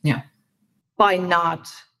by not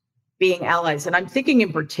being allies. And I'm thinking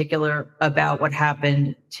in particular about what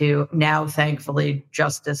happened to now, thankfully,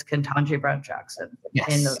 Justice Ketanji Brown Jackson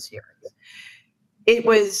in those hearings. It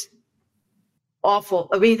was awful.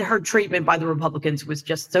 I mean, her treatment by the Republicans was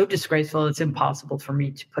just so disgraceful. It's impossible for me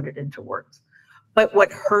to put it into words. But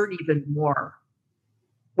what hurt even more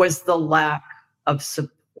was the lack of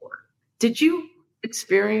support. Did you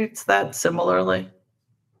experience that similarly?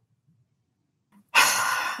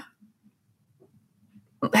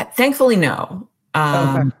 Thankfully, no.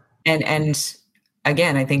 Okay. And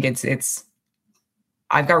again, I think it's.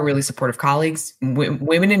 I've got really supportive colleagues.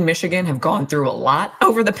 Women in Michigan have gone through a lot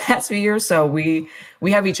over the past few years, so we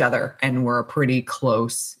have each other, and we're a pretty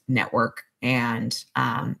close network, and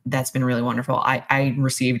that's been really wonderful. I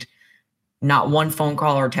received not one phone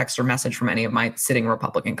call or text or message from any of my sitting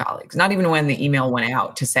Republican colleagues, not even when the email went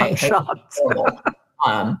out to say, "Hey,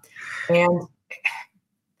 and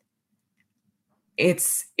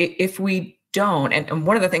it's if we don't." And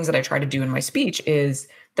one of the things that I try to do in my speech is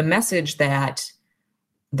the message that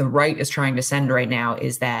the right is trying to send right now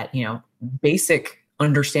is that, basic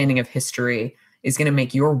understanding of history is going to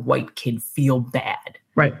make your white kid feel bad.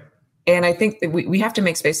 Right. And I think that we have to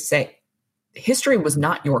make space to say, history was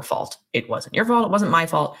not your fault. It wasn't your fault. It wasn't my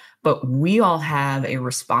fault. But we all have a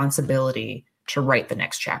responsibility to write the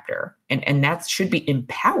next chapter. And that should be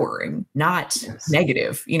empowering, not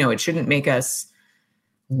negative. It shouldn't make us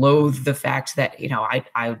loathe the fact that,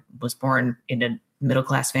 I was born in a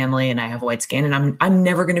middle-class family and I have white skin, and I'm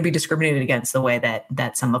never going to be discriminated against the way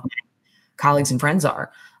that some of my colleagues and friends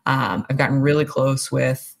are. I've gotten really close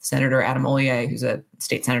with Senator Adam Ollier, who's a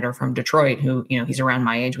state senator from Detroit, who, he's around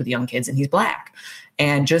my age with young kids, and he's Black.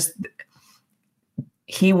 And just,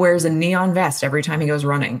 he wears a neon vest every time he goes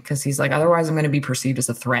running because he's like, otherwise I'm going to be perceived as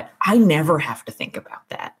a threat. I never have to think about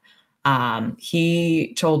that.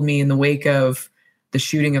 He told me in the wake of the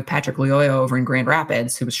shooting of Patrick Loyola over in Grand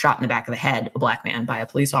Rapids, who was shot in the back of the head, a Black man, by a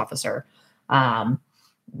police officer,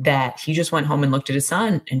 that he just went home and looked at his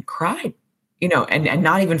son and cried, and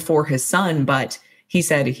not even for his son, but he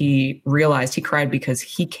said he realized he cried because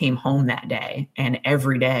he came home that day, and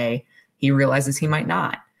every day he realizes he might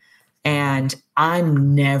not. And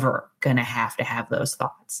I'm never going to have those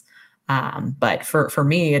thoughts. But for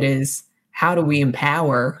me, it is, how do we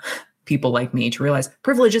empower people like me to realize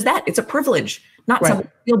privilege is that? It's a privilege, not something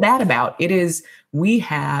to feel bad about. It is, we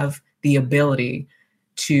have the ability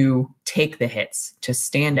to take the hits, to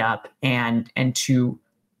stand up and to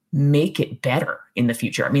make it better in the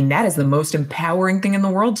future. I mean, that is the most empowering thing in the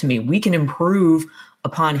world to me. We can improve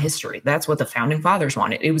upon history. That's what the founding fathers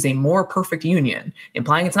wanted. It was a more perfect union,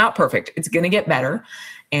 implying it's not perfect. It's going to get better.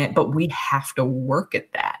 But we have to work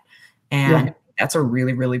at that. And that's a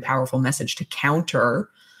really, really powerful message to counter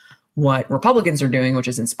what Republicans are doing, which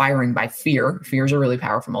is inspiring by fear. Fear is a really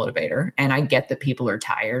powerful motivator. And I get that people are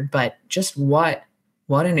tired, but just what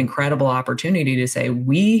an incredible opportunity to say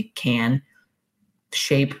we can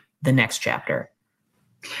shape the next chapter.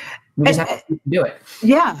 We just have to do it.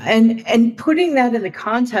 Yeah. And putting that in the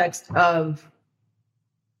context of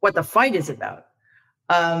what the fight is about.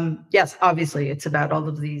 Yes, obviously it's about all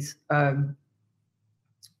of these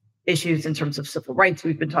issues in terms of civil rights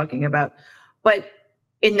we've been talking about, but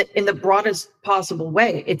in the broadest possible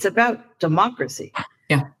way, it's about democracy.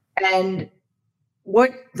 Yeah. And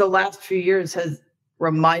what the last few years has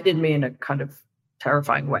reminded me in a kind of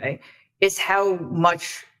terrifying way is how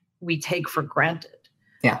much we take for granted.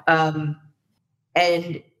 Yeah.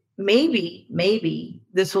 And maybe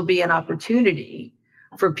this will be an opportunity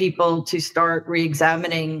for people to start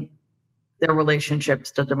re-examining their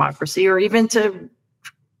relationships to democracy, or even to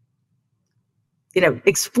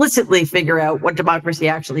explicitly figure out what democracy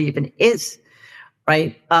actually even is,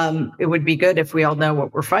 right? It would be good if we all know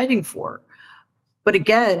what we're fighting for. But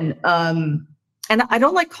again, and I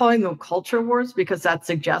don't like calling them culture wars because that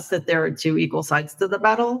suggests that there are two equal sides to the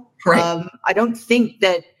battle. Right. I don't think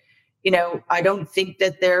that,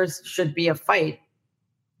 there should be a fight.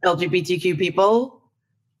 LGBTQ people,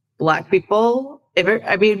 Black people,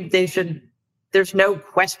 there's no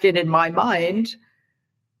question in my mind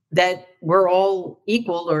that we're all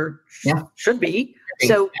equal, or should be.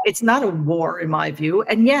 So it's not a war in my view.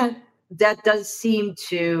 And yet that does seem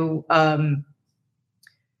to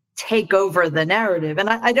take over the narrative. And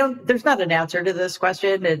there's not an answer to this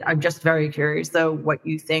question. And I'm just very curious though, what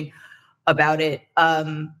you think about it.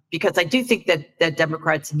 Because I do think that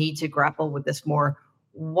Democrats need to grapple with this more.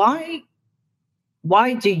 Why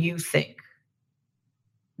do you think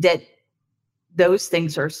that those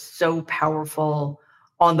things are so powerful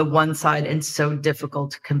on the one side and so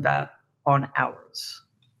difficult to combat on ours?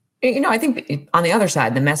 I think on the other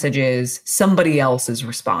side, the message is somebody else is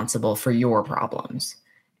responsible for your problems.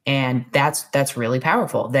 And that's really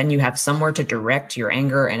powerful. Then you have somewhere to direct your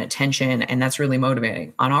anger and attention, and that's really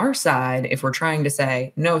motivating. On our side, if we're trying to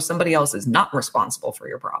say, no, somebody else is not responsible for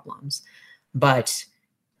your problems, but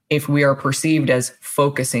if we are perceived as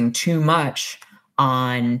focusing too much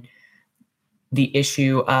on the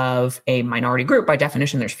issue of a minority group, by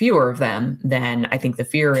definition, there's fewer of them, then I think the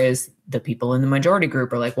fear is the people in the majority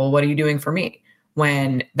group are like, well, what are you doing for me?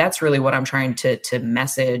 When that's really what I'm trying to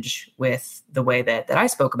message with the way that I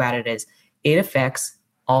spoke about it is it affects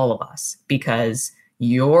all of us because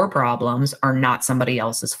your problems are not somebody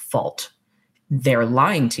else's fault. They're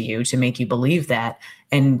lying to you to make you believe that.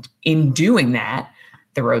 And in doing that,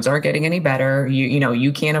 the roads aren't getting any better.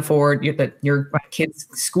 You can't afford your kids'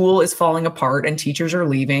 school is falling apart and teachers are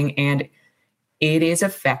leaving, and it is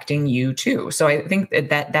affecting you too. So I think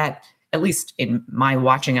that at least in my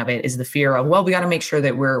watching of it is the fear of, well, we got to make sure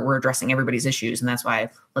that we're addressing everybody's issues. And that's why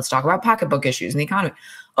let's talk about pocketbook issues and the economy.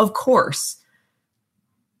 Of course.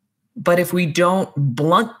 But if we don't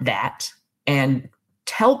blunt that and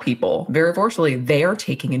tell people very forcefully, they are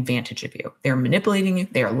taking advantage of you. They're manipulating you.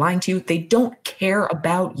 They are lying to you. They don't care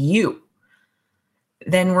about you.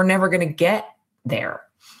 Then we're never going to get there.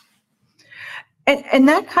 And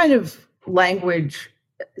that kind of language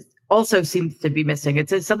also seems to be missing.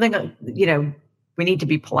 It's something, we need to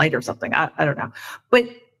be polite or something. I don't know. But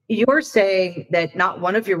you're saying that not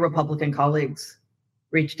one of your Republican colleagues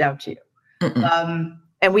reached out to you.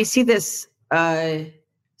 And we see this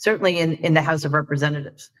certainly in the House of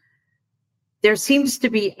Representatives. There seems to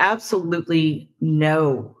be absolutely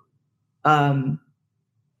no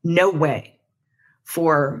way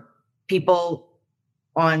for people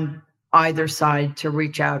on either side to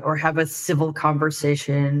reach out or have a civil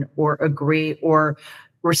conversation or agree or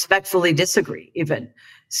respectfully disagree even.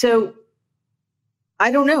 So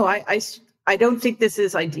I don't know. I don't think this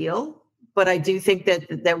is ideal, but I do think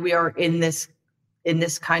that we are in this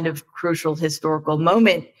kind of crucial historical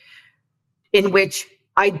moment in which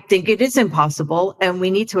I think it is impossible, and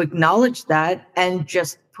we need to acknowledge that and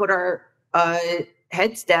just put our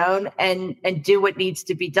heads down and do what needs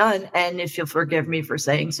to be done. And if you'll forgive me for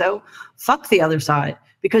saying so, fuck the other side,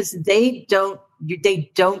 because they don't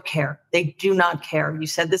care. They do not care. You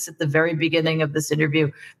said this at the very beginning of this interview.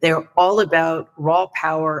 They're all about raw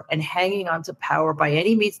power and hanging on to power by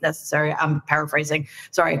any means necessary. I'm paraphrasing.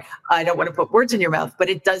 Sorry, I don't want to put words in your mouth, but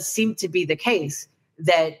it does seem to be the case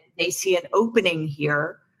that they see an opening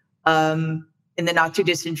here in the not too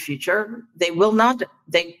distant future. Now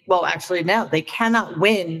they cannot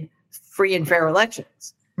win free and fair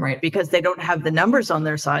elections, right? Because they don't have the numbers on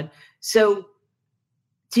their side. So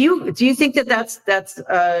do you think that that's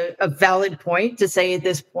a valid point to say at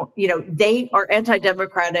this point, they are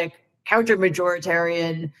anti-democratic,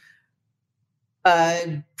 counter-majoritarian,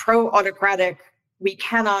 pro-autocratic. We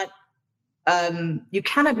cannot, you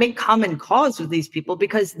cannot make common cause with these people,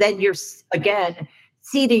 because then you're, again,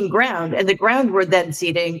 ceding ground, and the ground we're then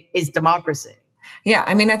ceding is democracy. Yeah,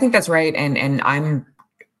 I mean, I think that's right. And I'm,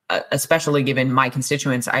 especially given my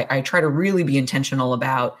constituents, I try to really be intentional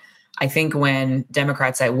about, I think when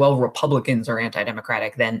Democrats say, well, Republicans are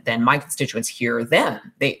anti-democratic, then my constituents hear them.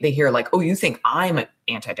 They hear like, oh, you think I'm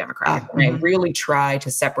anti-democratic? And I really try to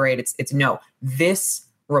separate. It's no, this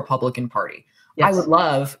Republican Party. Yes. I would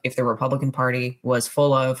love if the Republican Party was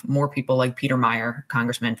full of more people like Peter Meyer,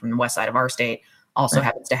 congressman from the west side of our state, also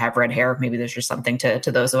happens to have red hair. Maybe there's just something to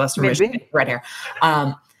those of us from Michigan, red hair.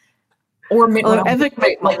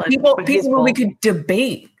 People where we could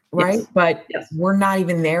debate. Right. Yes. But we're not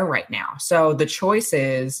even there right now. So the choice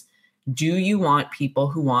is, do you want people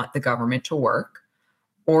who want the government to work,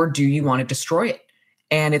 or do you want to destroy it?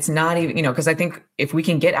 And it's not even, because I think if we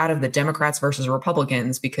can get out of the Democrats versus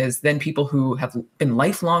Republicans, because then people who have been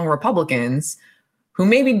lifelong Republicans who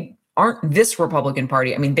maybe aren't this Republican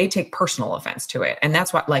Party, I mean, they take personal offense to it. And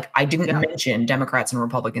that's why, I didn't mention Democrats and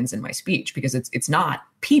Republicans in my speech, because it's not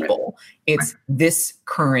people, it's this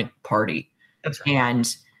current party. That's right.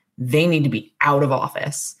 And they need to be out of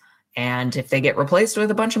office. And if they get replaced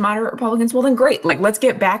with a bunch of moderate Republicans, well, then great. Let's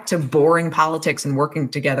get back to boring politics and working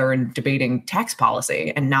together and debating tax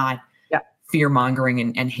policy and not fear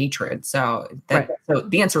mongering and hatred. So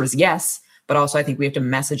the answer is yes, but also I think we have to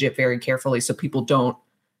message it very carefully so people don't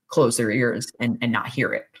close their ears and not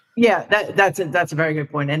hear it. Yeah, that's a very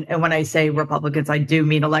good point. And when I say Republicans, I do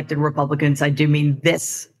mean elected Republicans. I do mean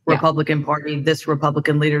this Republican Party, this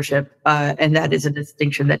Republican leadership. And that is a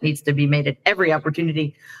distinction that needs to be made at every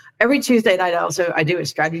opportunity. Every Tuesday night, I do a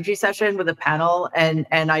strategy session with a panel, and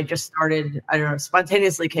I just started, I don't know,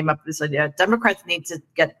 spontaneously came up with this idea. Democrats need to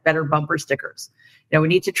get better bumper stickers. We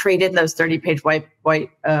need to trade in those 30-page white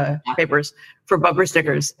papers for bumper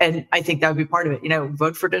stickers, and I think that would be part of it.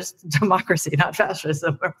 Vote for democracy, not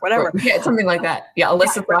fascism, or whatever. Yeah, something like that. Yeah,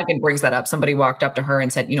 Alyssa Bracken brings that up. Somebody walked up to her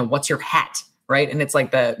and said, "What's your hat?" Right, and it's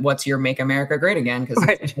like "What's your Make America Great Again?" Because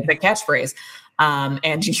it's a catchphrase.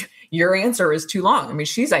 And your answer is too long. I mean,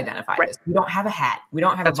 she's identified as, we don't have a hat. We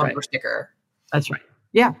don't have a bumper sticker. That's right.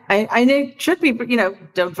 Yeah. And it should be,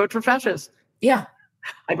 don't vote for fascists. Yeah.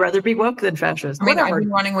 I'd rather be woke than fascist. I mean, I've been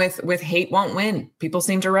running with hate won't win. People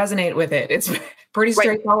seem to resonate with it. It's pretty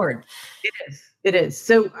straightforward. It is.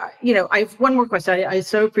 So, I have one more question. I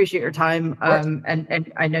so appreciate your time.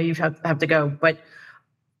 And I know you have to go, but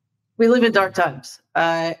we live in dark times,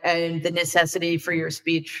 and the necessity for your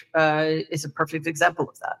speech is a perfect example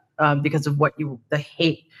of that, because of the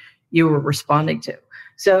hate you were responding to.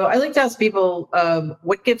 So I like to ask people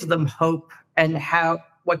what gives them hope, and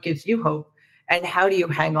what gives you hope, and how do you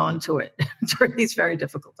hang on to it during these very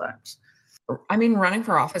difficult times? I mean, running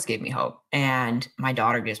for office gave me hope, and my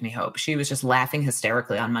daughter gives me hope. She was just laughing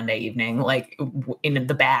hysterically on Monday evening, like in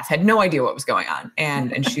the bath, had no idea what was going on.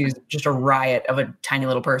 And she's just a riot of a tiny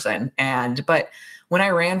little person. But when I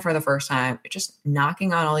ran for the first time, just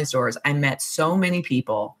knocking on all these doors, I met so many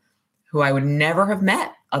people who I would never have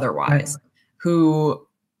met otherwise, who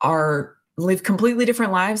live completely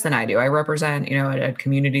different lives than I do. I represent, a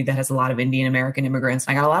community that has a lot of Indian American immigrants.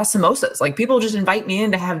 And I got a lot of samosas. Like, people just invite me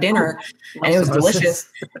in to have dinner, and it was delicious.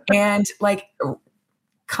 And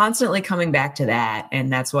constantly coming back to that.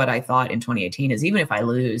 And that's what I thought in 2018 is, even if I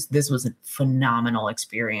lose, this was a phenomenal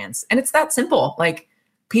experience. And it's that simple. Like,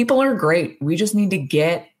 people are great. We just need to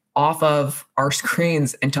get off of our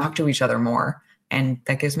screens and talk to each other more. And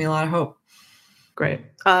that gives me a lot of hope. Great.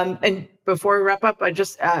 And before we wrap up, I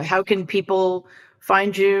just, how can people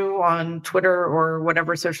find you on Twitter or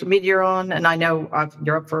whatever social media you're on? And I know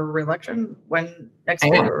you're up for re-election next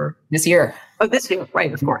year? This year. Oh, this year.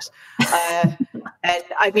 Right. Of course. And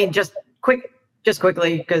I mean, just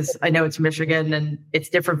quickly, because I know it's Michigan and it's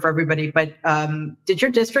different for everybody, but did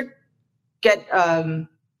your district get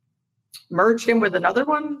merged in with another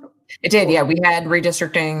one? It did. Yeah. We had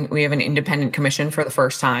redistricting. We have an independent commission for the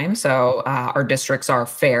first time. So our districts are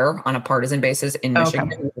fair on a partisan basis in Michigan,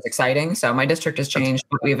 which is exciting. So my district has changed,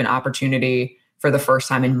 but we have an opportunity for the first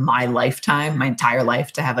time in my lifetime, my entire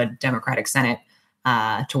life, to have a Democratic Senate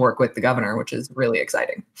to work with the governor, which is really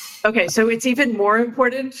exciting. Okay. So it's even more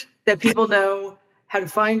important that people know how to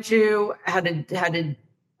find you, how to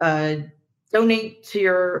donate to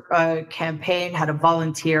your campaign, how to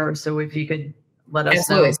volunteer. So if you could let us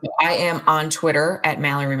know. So I am on Twitter at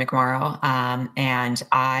Mallory McMorrow, and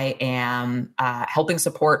I am helping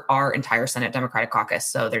support our entire Senate Democratic Caucus.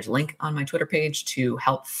 So there's a link on my Twitter page to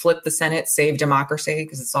help flip the Senate, save democracy,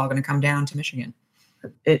 because it's all going to come down to Michigan.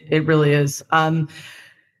 It really is.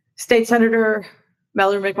 State Senator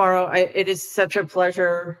Mallory McMorrow, it is such a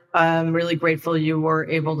pleasure. I'm really grateful you were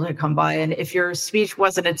able to come by. And if your speech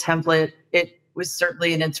wasn't a template, it was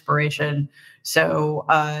certainly an inspiration. So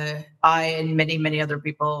I and many, many other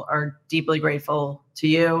people are deeply grateful to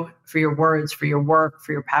you for your words, for your work,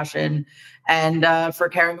 for your passion, and for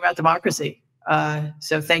caring about democracy.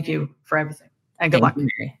 So thank you for everything, and good luck.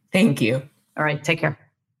 Thank you. All right, take care.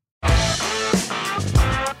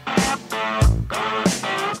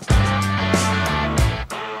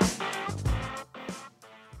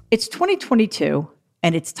 It's 2022,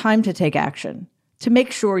 and it's time to take action to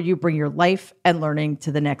make sure you bring your life and learning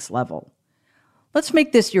to the next level. Let's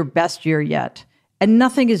make this your best year yet, and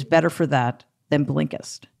nothing is better for that than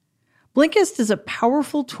Blinkist. Blinkist is a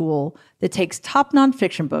powerful tool that takes top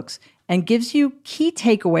nonfiction books and gives you key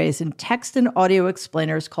takeaways in text and audio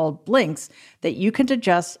explainers called Blinks that you can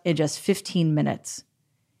digest in just 15 minutes.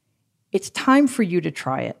 It's time for you to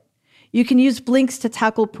try it. You can use Blinks to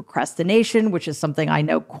tackle procrastination, which is something I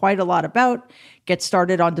know quite a lot about, get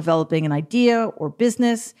started on developing an idea or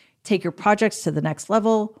business, take your projects to the next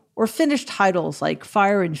level, or finish titles like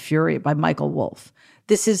Fire and Fury by Michael Wolff,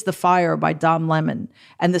 This Is the Fire by Don Lemon,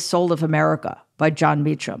 and The Soul of America by John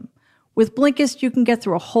Meacham. With Blinkist, you can get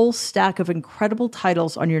through a whole stack of incredible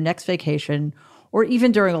titles on your next vacation or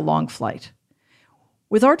even during a long flight.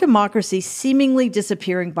 With our democracy seemingly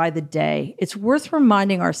disappearing by the day, it's worth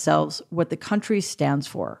reminding ourselves what the country stands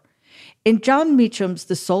for. In John Meacham's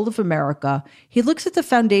The Soul of America, he looks at the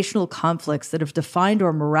foundational conflicts that have defined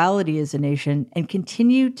our morality as a nation and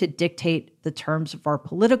continue to dictate the terms of our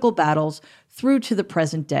political battles through to the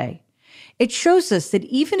present day. It shows us that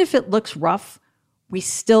even if it looks rough, we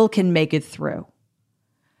still can make it through.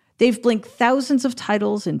 They've blinked thousands of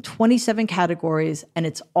titles in 27 categories, and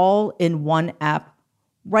it's all in one app,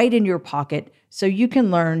 right in your pocket, so you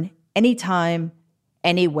can learn anytime,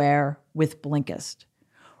 anywhere with Blinkist.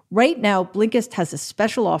 Right now, Blinkist has a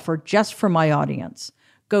special offer just for my audience.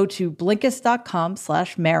 Go to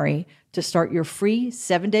Blinkist.com/Mary to start your free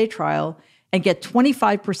 7-day trial and get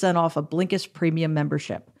 25% off a Blinkist premium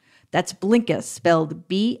membership. That's Blinkist, spelled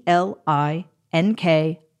Blinkist.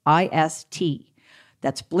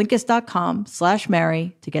 That's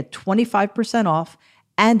Blinkist.com/Mary to get 25% off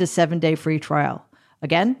and a 7-day free trial.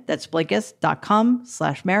 Again, that's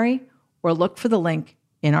Blinkist.com/Mary, or look for the link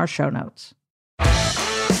in our show notes.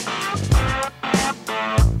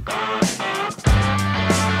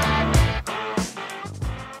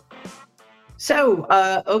 So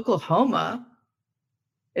Oklahoma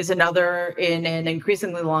is another in an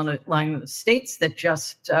increasingly long line of states that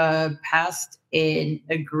just passed an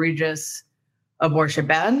egregious abortion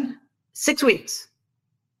ban. 6 weeks.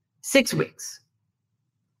 6 weeks.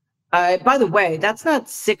 By the way, that's not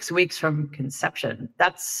 6 weeks from conception.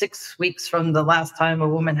 That's 6 weeks from the last time a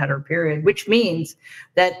woman had her period, which means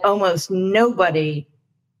that almost nobody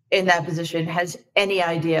in that position has any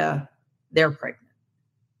idea they're pregnant.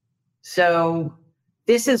 So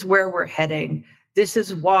this is where we're heading. This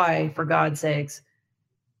is why, for God's sakes,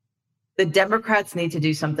 the Democrats need to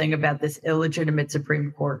do something about this illegitimate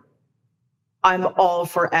Supreme Court. I'm all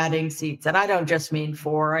for adding seats. And I don't just mean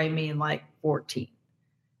 4, I mean like 14.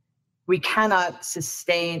 We cannot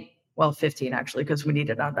sustain, well, 15 actually, because we need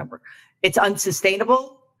an odd number. It's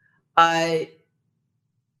unsustainable. And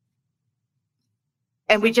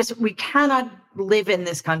we cannot live in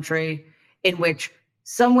this country in which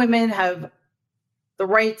some women have the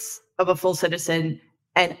rights of a full citizen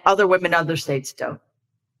and other women in other states don't.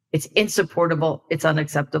 It's insupportable. It's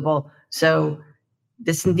unacceptable. So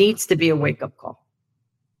this needs to be a wake-up call.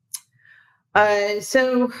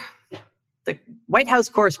 So the White House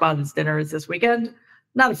Correspondents' Dinner is this weekend.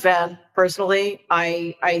 Not a fan, personally.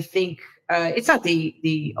 I think it's not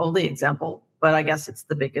the only example, but I guess it's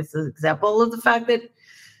the biggest example of the fact that,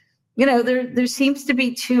 you know, there seems to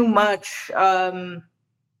be too much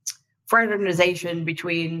fraternization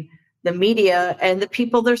between the media and the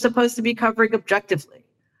people they're supposed to be covering objectively.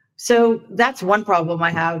 So that's one problem I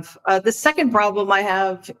have. The second problem I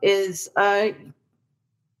have is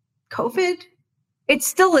COVID. It's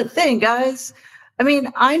still a thing, guys. I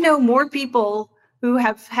mean, I know more people who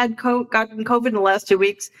have had gotten COVID in the last 2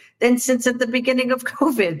 weeks than since at the beginning of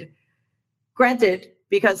COVID. Granted,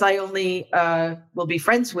 because I only will be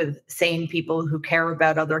friends with sane people who care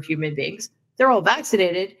about other human beings. They're all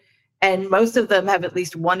vaccinated, and most of them have at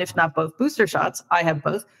least one, if not both, booster shots. I have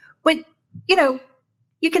both. But, you know,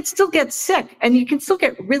 you can still get sick, and you can still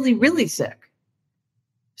get really, really sick.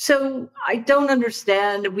 So I don't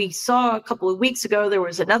understand. We saw a couple of weeks ago, there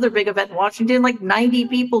was another big event in Washington, like 90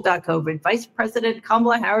 people got COVID. Vice President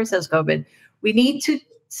Kamala Harris has COVID. We need to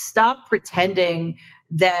stop pretending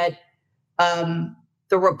that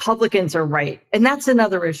the Republicans are right. And that's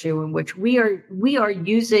another issue in which we are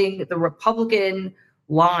using the Republican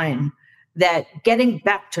line that getting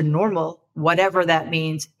back to normal, whatever that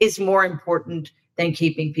means, is more important than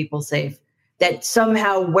keeping people safe. That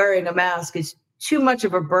somehow wearing a mask is too much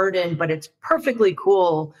of a burden, but it's perfectly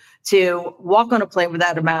cool to walk on a plane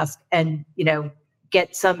without a mask and, you know,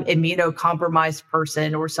 get some immunocompromised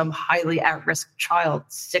person or some highly at-risk child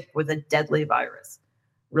sick with a deadly virus.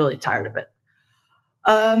 Really tired of it.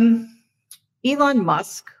 Elon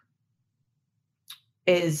Musk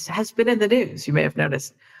has been in the news, you may have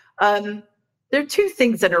noticed. There are two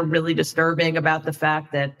things that are really disturbing about the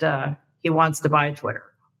fact that he wants to buy Twitter.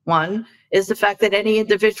 One is the fact that any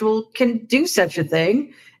individual can do such a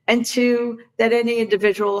thing, and two, that any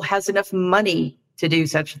individual has enough money to do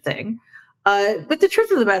such a thing. But the truth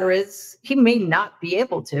of the matter is he may not be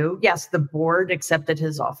able to. Yes, the board accepted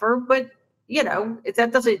his offer, but, you know,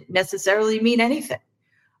 that doesn't necessarily mean anything.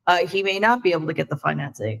 He may not be able to get the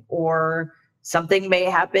financing, or something may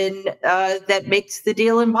happen that makes the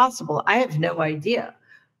deal impossible. I have no idea.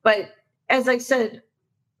 But as I said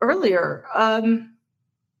earlier,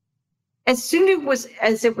 as soon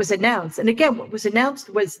as it was announced, and again, what was announced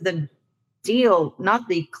was the deal, not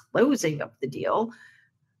the closing of the deal,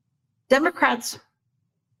 Democrats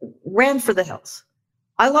ran for the hills.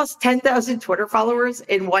 I lost 10,000 Twitter followers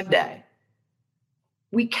in one day.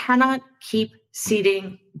 We cannot keep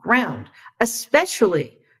ceding ground,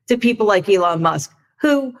 especially to people like Elon Musk,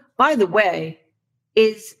 who, by the way,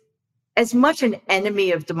 is as much an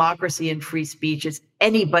enemy of democracy and free speech as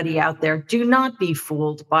anybody out there. Do not be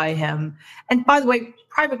fooled by him. And by the way,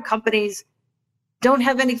 private companies don't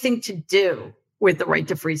have anything to do with the right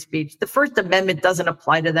to free speech. The First Amendment doesn't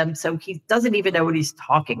apply to them, so he doesn't even know what he's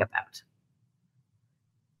talking about.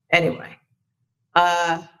 Anyway,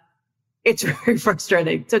 it's very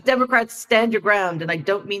frustrating. So Democrats, stand your ground. And I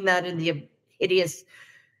don't mean that in the hideous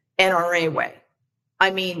NRA way.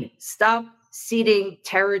 I mean, stop ceding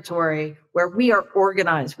territory where we are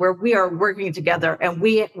organized, where we are working together, and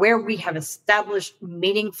where we have established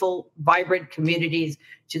meaningful, vibrant communities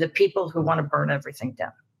to the people who want to burn everything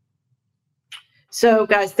down. So,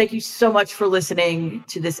 guys, thank you so much for listening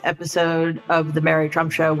to this episode of The Mary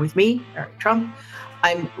Trump Show with me, Mary Trump.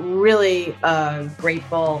 I'm really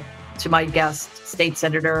grateful to my guest, State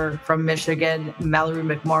Senator from Michigan, Mallory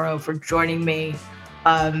McMorrow, for joining me.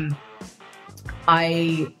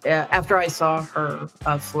 After I saw her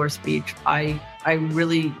floor speech, I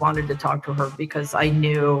really wanted to talk to her because I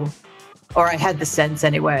knew, or I had the sense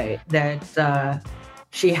anyway, that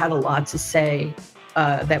she had a lot to say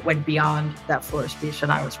that went beyond that floor speech,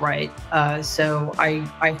 and I was right. So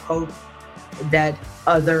I hope that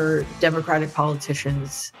other Democratic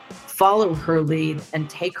politicians follow her lead and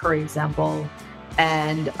take her example,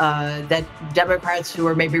 and that Democrats who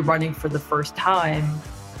are maybe running for the first time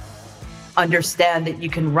understand that you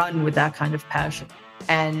can run with that kind of passion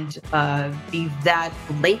and be that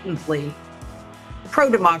blatantly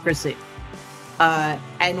pro-democracy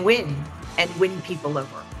and win people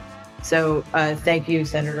over. So thank you,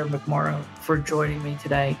 Senator McMorrow, for joining me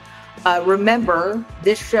today. Remember,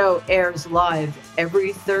 this show airs live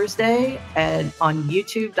every Thursday and on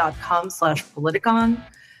youtube.com/Politicon,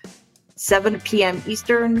 7 p.m.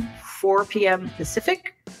 Eastern, 4 p.m.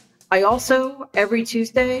 Pacific. I also, every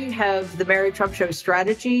Tuesday, have the Mary Trump Show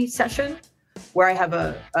strategy session, where I have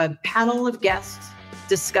a panel of guests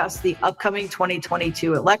discuss the upcoming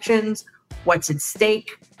 2022 elections, what's at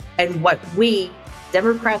stake, and what we,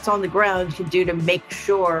 Democrats on the ground, can do to make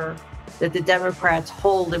sure that the Democrats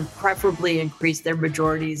hold and preferably increase their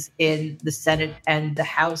majorities in the Senate and the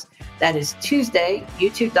House. That is Tuesday,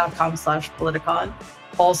 youtube.com/Politicon,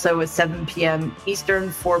 also at 7 p.m. Eastern,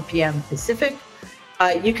 4 p.m. Pacific.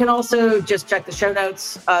 You can also just check the show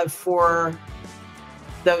notes for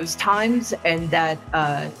those times and that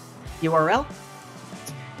URL.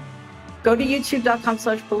 Go to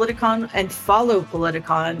youtube.com/Politicon and follow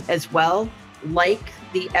Politicon as well. Like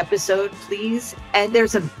the episode, please. And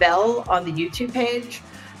there's a bell on the YouTube page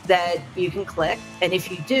that you can click. And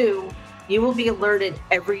if you do, you will be alerted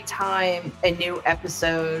every time a new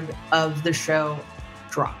episode of the show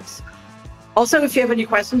drops. Also, if you have any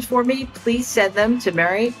questions for me, please send them to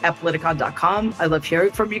mary@politicon.com. I love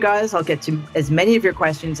hearing from you guys. I'll get to as many of your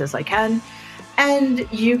questions as I can. And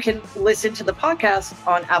you can listen to the podcast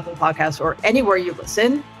on Apple Podcasts or anywhere you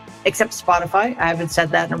listen, except Spotify. I haven't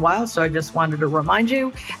said that in a while, so I just wanted to remind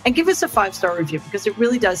you. And give us a 5-star review because it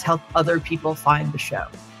really does help other people find the show.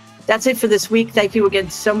 That's it for this week. Thank you again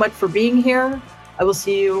so much for being here. I will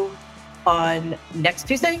see you on next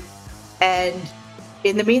Tuesday. And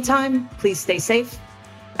in the meantime, please stay safe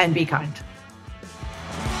and be kind.